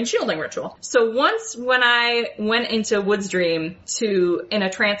 centering, and shielding ritual. So once when I went into Wood's Dream in a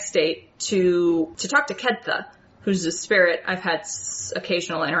trance state to talk to Kedtha, who's a spirit I've had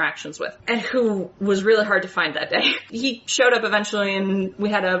occasional interactions with, and who was really hard to find that day. He showed up eventually, and we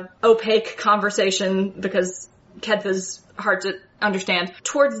had a opaque conversation because Kedtha's hard to understand.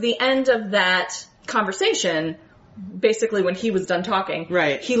 Towards the end of that conversation, basically when he was done talking,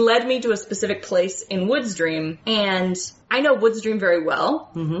 he led me to a specific place in Wood's Dream, and I know Wood's Dream very well.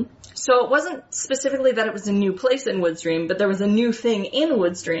 Mm-hmm. So it wasn't specifically that it was a new place in Wood's Dream, but there was a new thing in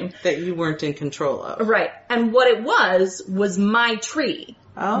Wood's Dream. That you weren't in control of. Right. And what it was my tree.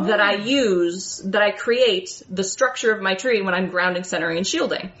 Oh. That I create the structure of my tree when I'm grounding, centering, and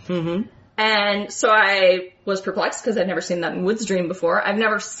shielding. Mm-hmm. And so I was perplexed because I'd never seen that in Wood's Dream before. I've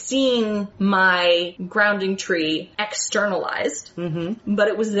never seen my grounding tree externalized, but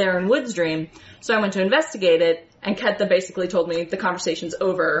it was there in Wood's Dream. So I went to investigate it, and Kedtha basically told me, the conversation's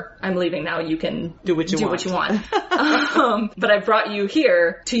over. I'm leaving now. You can do what you want. But I brought you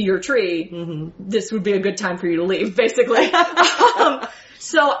here to your tree. Mm-hmm. This would be a good time for you to leave, basically.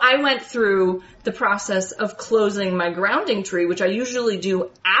 So I went through the process of closing my grounding tree, which I usually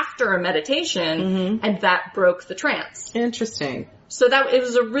do after a meditation, and that broke the trance. Interesting. So it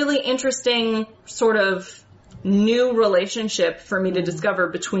was a really interesting sort of new relationship for me to discover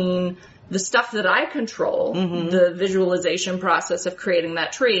between the stuff that I control, the visualization process of creating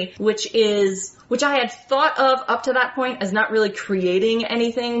that tree, which I had thought of up to that point as not really creating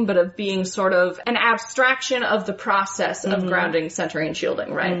anything, but of being sort of an abstraction of the process of grounding, centering, and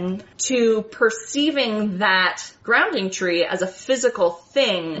shielding, right? To perceiving that grounding tree as a physical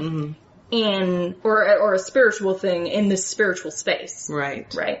thing or a spiritual thing in this spiritual space.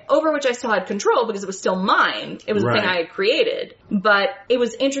 Right. Right. Over which I still had control because it was still mine. It was a thing I had created. But it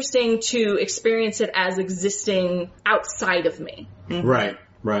was interesting to experience it as existing outside of me. Mm-hmm. Right.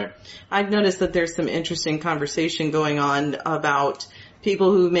 Right. I've noticed that there's some interesting conversation going on about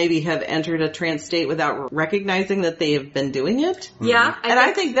people who maybe have entered a trance state without recognizing that they have been doing it. Yeah.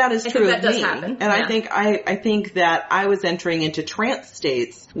 I think that is true of me. Happen. And I think that I was entering into trance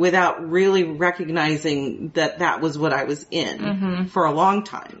states without really recognizing that was what I was in for a long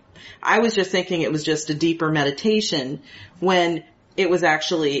time. I was just thinking it was just a deeper meditation when it was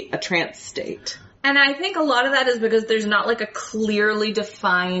actually a trance state. And I think a lot of that is because there's not like a clearly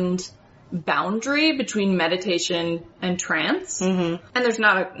defined boundary between meditation and trance. And there's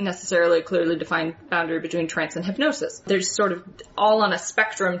not necessarily a clearly defined boundary between trance and hypnosis. They're sort of all on a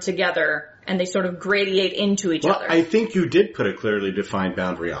spectrum together, and they sort of gradiate into each other. I think you did put a clearly defined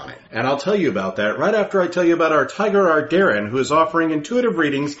boundary on it. And I'll tell you about that right after I tell you about our Tiger Arderin, who is offering intuitive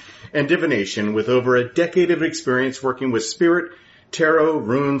readings and divination with over a decade of experience working with spirit, tarot,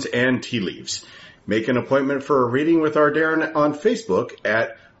 runes, and tea leaves. Make an appointment for a reading with Arderin on Facebook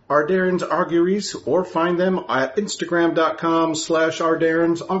at Arderin's Auguries, or find them at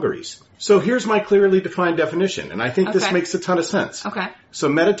Instagram.com/Arderin's Auguries. So here's my clearly defined definition, and I think this makes a ton of sense. Okay. So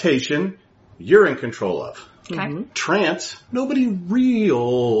meditation, you're in control of. Okay. Trance, nobody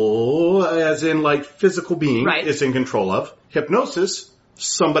real, as in like physical being, is in control of. Hypnosis,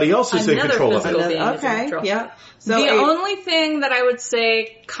 somebody else is in control of it. Okay, yeah. So the only thing that I would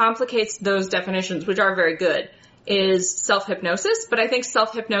say complicates those definitions, which are very good, is self-hypnosis, but I think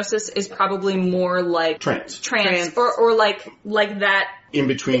self-hypnosis is probably more like trance. Or like that in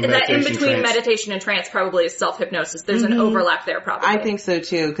between meditation and trance probably is self-hypnosis. There's an overlap there probably. I think so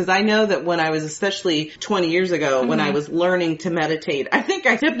too, because I know that when I was, especially 20 years ago, when I was learning to meditate, I think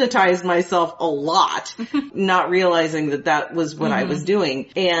I hypnotized myself a lot, not realizing that was what I was doing.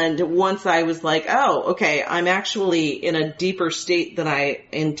 And once I was like, oh, okay, I'm actually in a deeper state than I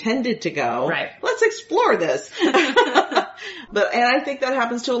intended to go. Right. Let's explore this. And I think that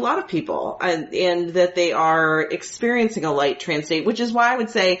happens to a lot of people, and that they are experiencing a light trance state, which is why I would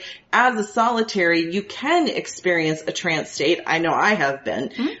say, as a solitary, you can experience a trance state. I know I have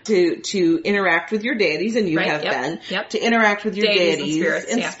been, to interact with your deities, and you have been, to interact with your deities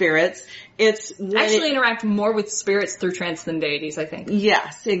and spirits. It's actually interact more with spirits through trance than deities, I think.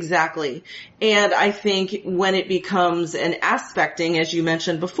 Yes, exactly. And I think when it becomes an aspecting, as you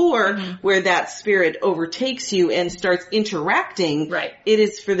mentioned before, where that spirit overtakes you and starts interacting, it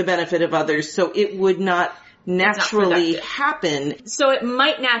is for the benefit of others. So it would not naturally happen. So it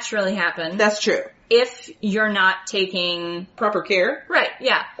might naturally happen. That's true. If you're not taking proper care. Right,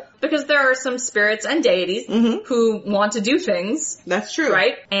 yeah. Because there are some spirits and deities who want to do things. That's true.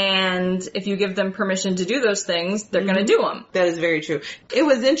 Right? And if you give them permission to do those things, they're going to do them. That is very true. It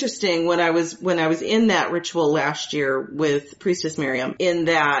was interesting when I was in that ritual last year with Priestess Miriam, in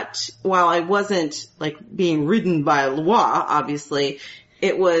that while I wasn't like being ridden by Loa, obviously,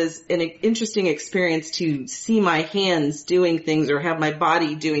 it was an interesting experience to see my hands doing things or have my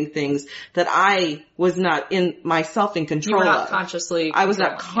body doing things that I was not in myself in control of. You were not consciously. I was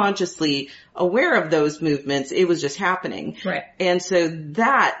not consciously aware of those movements. It was just happening. Right. And so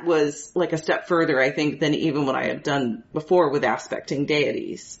that was like a step further, I think, than even what I had done before with aspecting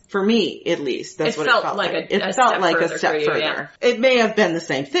deities. For me, at least. That's what it felt like. It felt like a step further. Yeah. It may have been the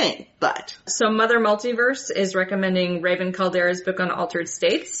same thing, but. So Mother Multiverse is recommending Raven Caldera's book on altered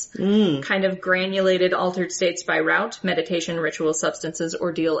states. Kind of granulated altered states by route, meditation, ritual, substances,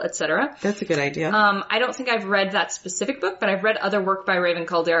 ordeal, etc. That's a good idea. I don't think I've read that specific book, but I've read other work by Raven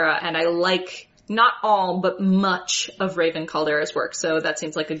Caldera, and I like not all, but much of Raven Caldera's work, so that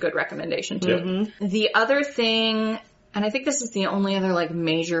seems like a good recommendation too. The other thing, and I think this is the only other like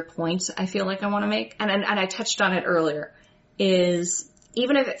major point I feel like I want to make, and I touched on it earlier, is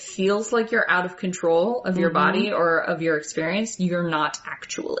even if it feels like you're out of control of your body or of your experience, you're not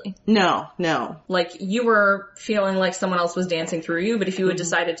actually. No. Like, you were feeling like someone else was dancing through you, but if you had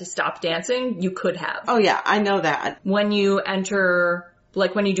decided to stop dancing, you could have. Oh yeah, I know that. When you enter,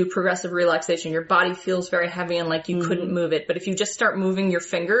 like when you do progressive relaxation, your body feels very heavy and like you couldn't move it. But if you just start moving your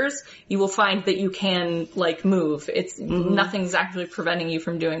fingers, you will find that you can like move. It's nothing's actually preventing you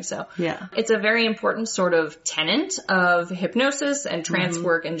from doing so. Yeah. It's a very important sort of tenet of hypnosis and trance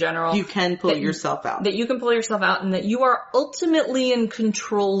work in general. You can pull yourself out. That you can pull yourself out and that you are ultimately in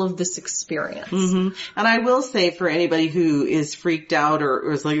control of this experience. And I will say, for anybody who is freaked out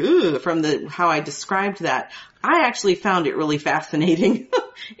or is like, ooh, from how I described that, I actually found it really fascinating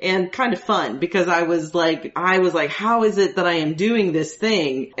and kind of fun, because I was like, how is it that I am doing this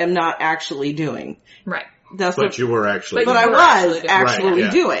thing and not actually doing? Right. But you were actually doing. But I was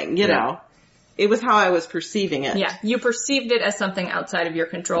actually doing, you know. It was how I was perceiving it. Yeah. You perceived it as something outside of your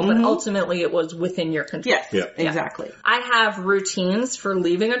control, but ultimately it was within your control. Yes, exactly. I have routines for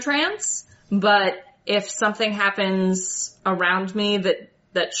leaving a trance, but if something happens around me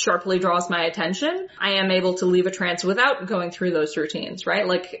that sharply draws my attention, I am able to leave a trance without going through those routines, right?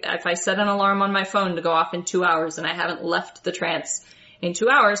 Like, if I set an alarm on my phone to go off in 2 hours and I haven't left the trance in 2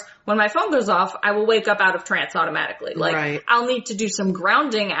 hours, when my phone goes off, I will wake up out of trance automatically. Like, I'll need to do some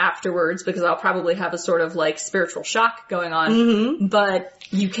grounding afterwards because I'll probably have a sort of like spiritual shock going on, but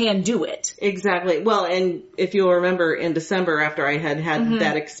you can do it. Exactly. Well, and if you'll remember in December after I had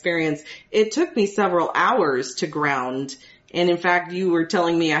that experience, it took me several hours to ground. And in fact, you were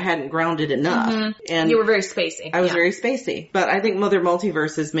telling me I hadn't grounded enough. And you were very spacey. I was very spacey. But I think Mother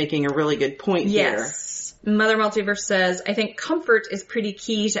Multiverse is making a really good point here. Yes. Mother Multiverse says, I think comfort is pretty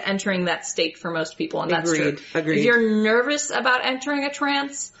key to entering that state for most people. And that's true. Agreed. If you're nervous about entering a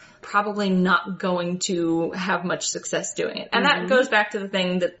trance, probably not going to have much success doing it. And that goes back to the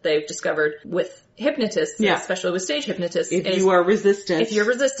thing that they've discovered with hypnotists, especially with stage hypnotists. If you are resistant. If you're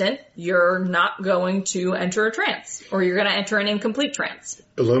resistant, you're not going to enter a trance, or you're going to enter an incomplete trance.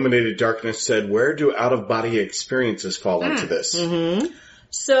 Illuminated Darkness said, where do out-of-body experiences fall into this?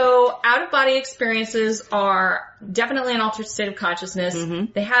 So, out-of-body experiences are definitely an altered state of consciousness.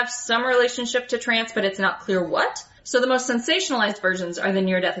 They have some relationship to trance, but it's not clear what. So the most sensationalized versions are the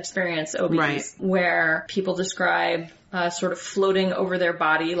near-death experience OBDs, where people describe sort of floating over their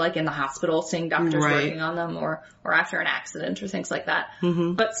body, like in the hospital, seeing doctors working on them, or after an accident or things like that.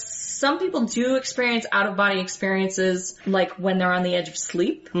 But some people do experience out-of-body experiences, like when they're on the edge of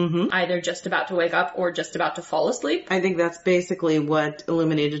sleep, either just about to wake up or just about to fall asleep. I think that's basically what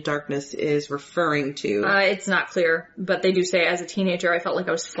Illuminated Darkness is referring to. It's not clear, but they do say as a teenager I felt like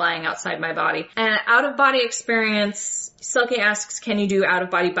I was flying outside my body. And out-of-body experience Selkie asks, can you do out of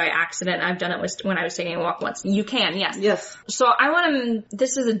body by accident? I've done it when I was taking a walk once. You can, yes. Yes. So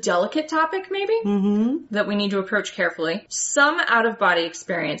this is a delicate topic maybe, that we need to approach carefully. Some out of body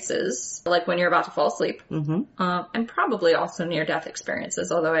experiences, like when you're about to fall asleep, and probably also near death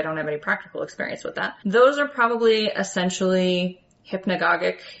experiences, although I don't have any practical experience with that. Those are probably essentially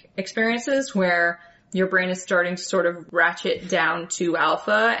hypnagogic experiences where your brain is starting to sort of ratchet down to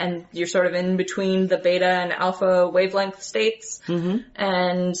alpha, and you're sort of in between the beta and alpha wavelength states,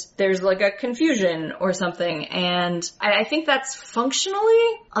 and there's like a confusion or something. And I think that's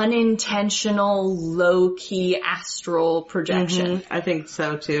functionally unintentional, low-key astral projection. I think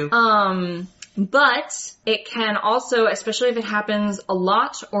so too. But it can also, especially if it happens a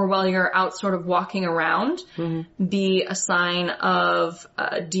lot or while you're out sort of walking around, be a sign of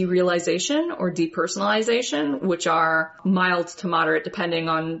derealization or depersonalization, which are mild to moderate depending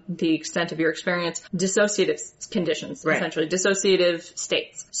on the extent of your experience, dissociative conditions, essentially, dissociative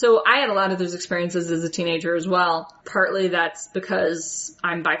states. So I had a lot of those experiences as a teenager as well. Partly that's because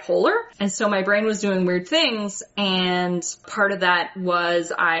I'm bipolar, and so my brain was doing weird things, and part of that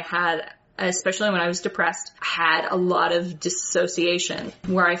was I had, especially when I was depressed, had a lot of dissociation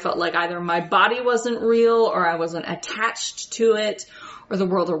where I felt like either my body wasn't real or I wasn't attached to it or the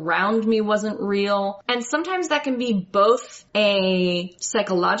world around me wasn't real. And sometimes that can be both a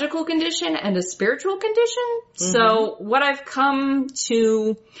psychological condition and a spiritual condition. So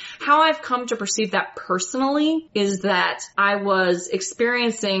how I've come to perceive that personally is that I was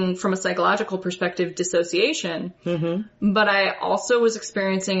experiencing, from a psychological perspective, dissociation, but I also was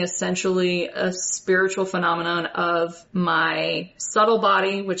experiencing essentially a spiritual phenomenon of my subtle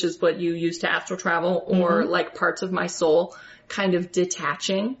body, which is what you use to astral travel, or like parts of my soul kind of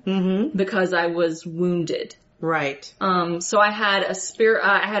detaching because I was wounded. Right. So I had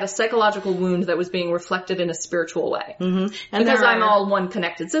a psychological wound that was being reflected in a spiritual way. And because I'm all one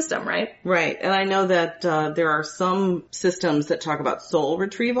connected system, right? Right. And I know that, there are some systems that talk about soul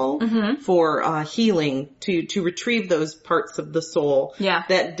retrieval for, healing to retrieve those parts of the soul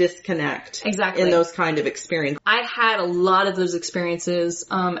that disconnect. Exactly. In those kind of experiences. I had a lot of those experiences,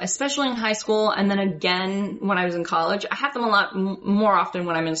 especially in high school, and then again when I was in college. I have them a lot more often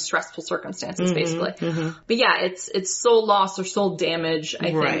when I'm in stressful circumstances, basically. But yeah, it's soul loss or soul damage,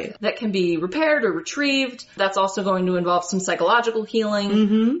 I think, that can be repaired or retrieved. That's also going to involve some psychological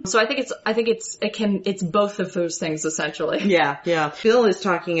healing. So I think it's both of those things essentially. Yeah. Phil is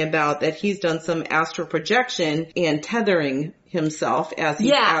talking about that he's done some astral projection and tethering himself as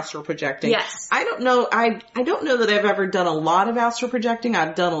he's astral projecting. Yes. I don't know that I've ever done a lot of astral projecting.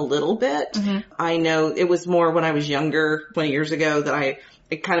 I've done a little bit. I know it was more when I was younger, 20 years ago, that I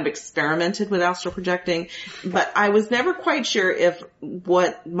kind of experimented with astral projecting, but I was never quite sure if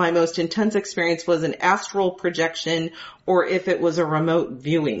what my most intense experience was an astral projection or if it was a remote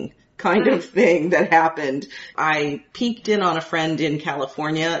viewing kind of thing that happened. I peeked in on a friend in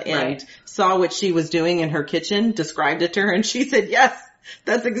California and saw what she was doing in her kitchen, described it to her, and she said, yes,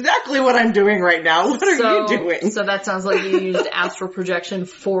 that's exactly what I'm doing right now. What are you doing? So that sounds like you used astral projection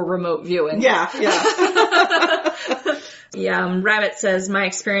for remote viewing. Yeah. Yeah, Rabbit says, my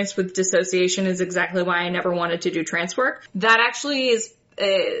experience with dissociation is exactly why I never wanted to do trance work. That actually is,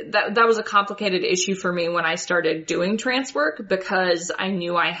 that was a complicated issue for me when I started doing trance work, because I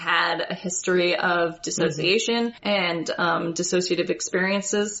knew I had a history of dissociation and dissociative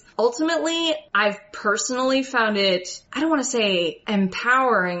experiences. Ultimately, I've personally found it, I don't want to say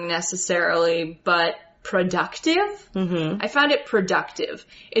empowering necessarily, but productive. I found it productive.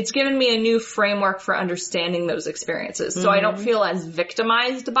 It's given me a new framework for understanding those experiences, so I don't feel as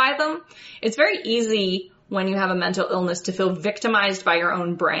victimized by them. It's very easy when you have a mental illness to feel victimized by your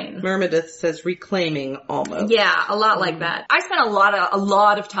own brain. Myrmidith says reclaiming almost. Yeah, a lot like that. I spent a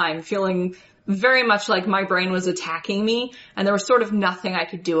lot of time feeling very much like my brain was attacking me, and there was sort of nothing I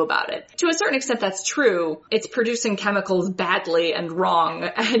could do about it. To a certain extent, that's true. It's producing chemicals badly and wrong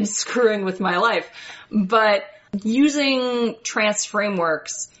and screwing with my life. But using trance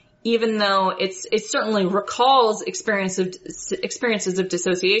frameworks, even though it certainly recalls experiences of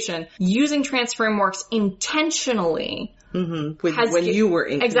dissociation, using trance frameworks intentionally when you were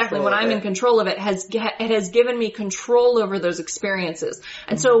in exactly when I'm in control of it, it has given me control over those experiences.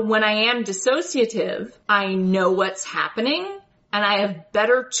 And so when I am dissociative, I know what's happening, and I have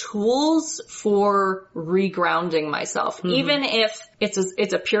better tools for regrounding myself. Even if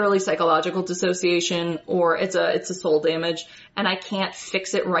it's a purely psychological dissociation or it's a soul damage and I can't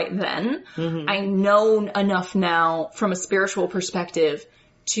fix it right then, I know enough now from a spiritual perspective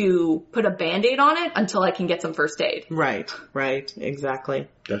to put a Band-Aid on it until I can get some first aid. Right, exactly.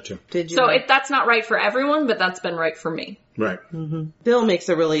 Gotcha. That's not right for everyone, but that's been right for me. Right. Mm-hmm. Bill makes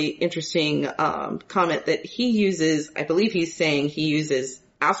a really interesting comment that he uses, I believe he's saying he uses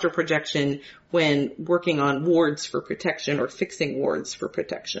astral projection when working on wards for protection or fixing wards for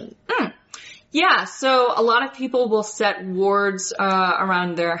protection. Yeah, so a lot of people will set wards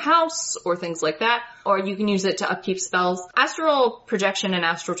around their house or things like that, or you can use it to upkeep spells. Astral projection and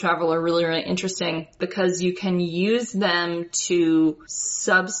astral travel are really, really interesting because you can use them to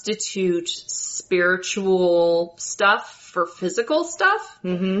substitute spiritual stuff for physical stuff.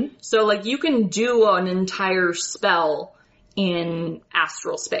 Mm-hmm. So, like, you can do an entire spell in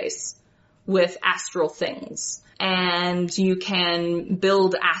astral space with astral things. And you can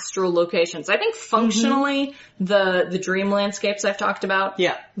build astral locations. I think functionally, the dream landscapes I've talked about,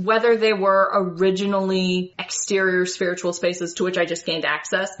 whether they were originally exterior spiritual spaces to which I just gained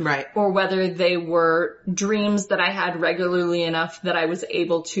access, right, or whether they were dreams that I had regularly enough that I was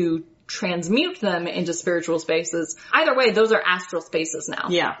able to transmute them into spiritual spaces. Either way, those are astral spaces now.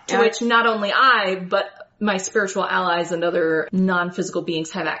 Yeah. To which not only I, but my spiritual allies and other non-physical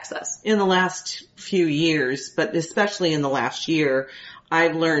beings have access. In the last few years, but especially in the last year,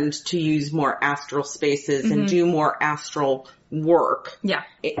 I've learned to use more astral spaces and do more astral work. Yeah.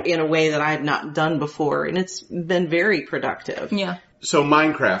 In a way that I had not done before, and it's been very productive. Yeah. So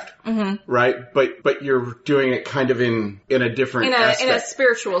Minecraft, right? But you're doing it kind of in a different aspect. In a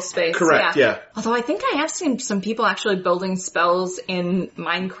spiritual space. Correct, yeah. Although I think I have seen some people actually building spells in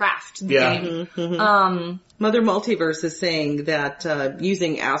Minecraft game. Mm-hmm. Mother Multiverse is saying that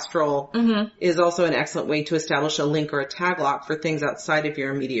using astral is also an excellent way to establish a link or a tag lock for things outside of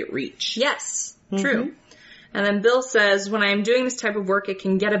your immediate reach. Yes, true. And then Bill says, when I'm doing this type of work, it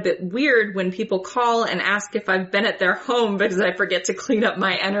can get a bit weird when people call and ask if I've been at their home because I forget to clean up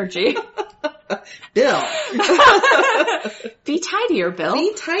my energy. Bill. Be tidier, Bill.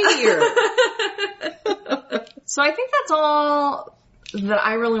 Be tidier. So I think that's all that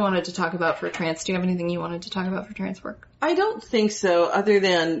I really wanted to talk about for trance. Do you have anything you wanted to talk about for trance work? I don't think so, other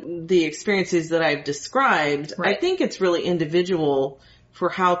than the experiences that I've described. Right. I think it's really individual for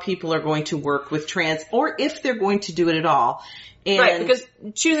how people are going to work with trance, or if they're going to do it at all. And right, because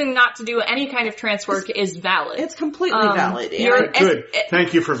choosing not to do any kind of trance work is valid. It's completely valid. Good.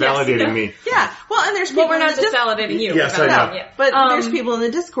 Thank you for validating me. Yeah. Well, and there's people we're not just validating you. Yes, I know. Yeah. But there's people in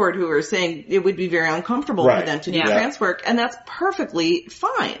the Discord who are saying it would be very uncomfortable for them to do trance work, and that's perfectly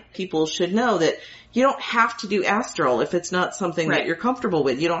fine. People should know that you don't have to do astral if it's not something that you're comfortable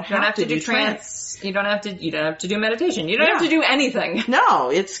with. You don't have to do trance. You don't have to do meditation. You don't have to do anything.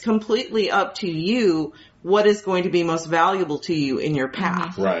 No, it's completely up to you what is going to be most valuable to you in your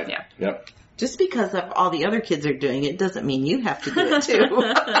path. Right. Yeah. Yep. Just because all the other kids are doing it doesn't mean you have to do it too.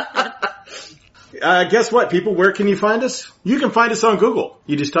 Guess what, people? Where can you find us? You can find us on Google.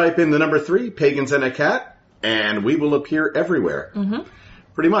 You just type in the number 3, Pagans and a Cat, and we will appear everywhere. Mm-hmm.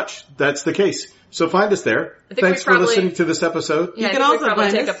 Pretty much. That's the case. So find us there. Thanks for listening to this episode. Yeah, you can also probably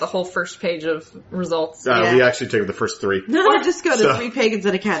take up the whole first page of results. We actually take up the first 3. Or just go to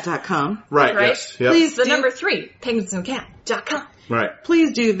 3pagansandacat.com. Right, yes. Yep. Please, the number 3, pagansandcat.com. Right.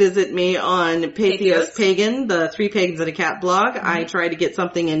 Please do visit me on Patheos Pagan, the 3 Pagans and a Cat blog. Mm-hmm. I try to get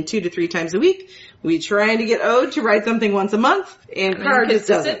something in 2 to 3 times a week. We try to get Ode to write something once a month, and Carr just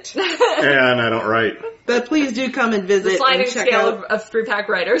doesn't. And I don't write. But please do come and visit. The sliding and check scale out of 3-pack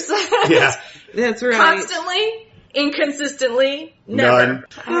writers. Yeah. That's right. Constantly, inconsistently, never. None.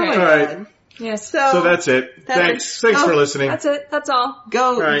 All right. Yes. So that's it. Thanks for listening. That's it. That's all.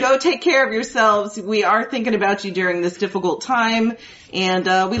 Go take care of yourselves. We are thinking about you during this difficult time, and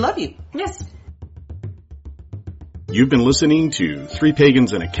we love you. Yes. You've been listening to 3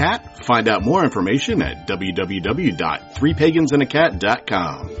 Pagans and a Cat. Find out more information at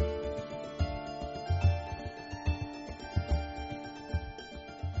www.3pagansandacat.com.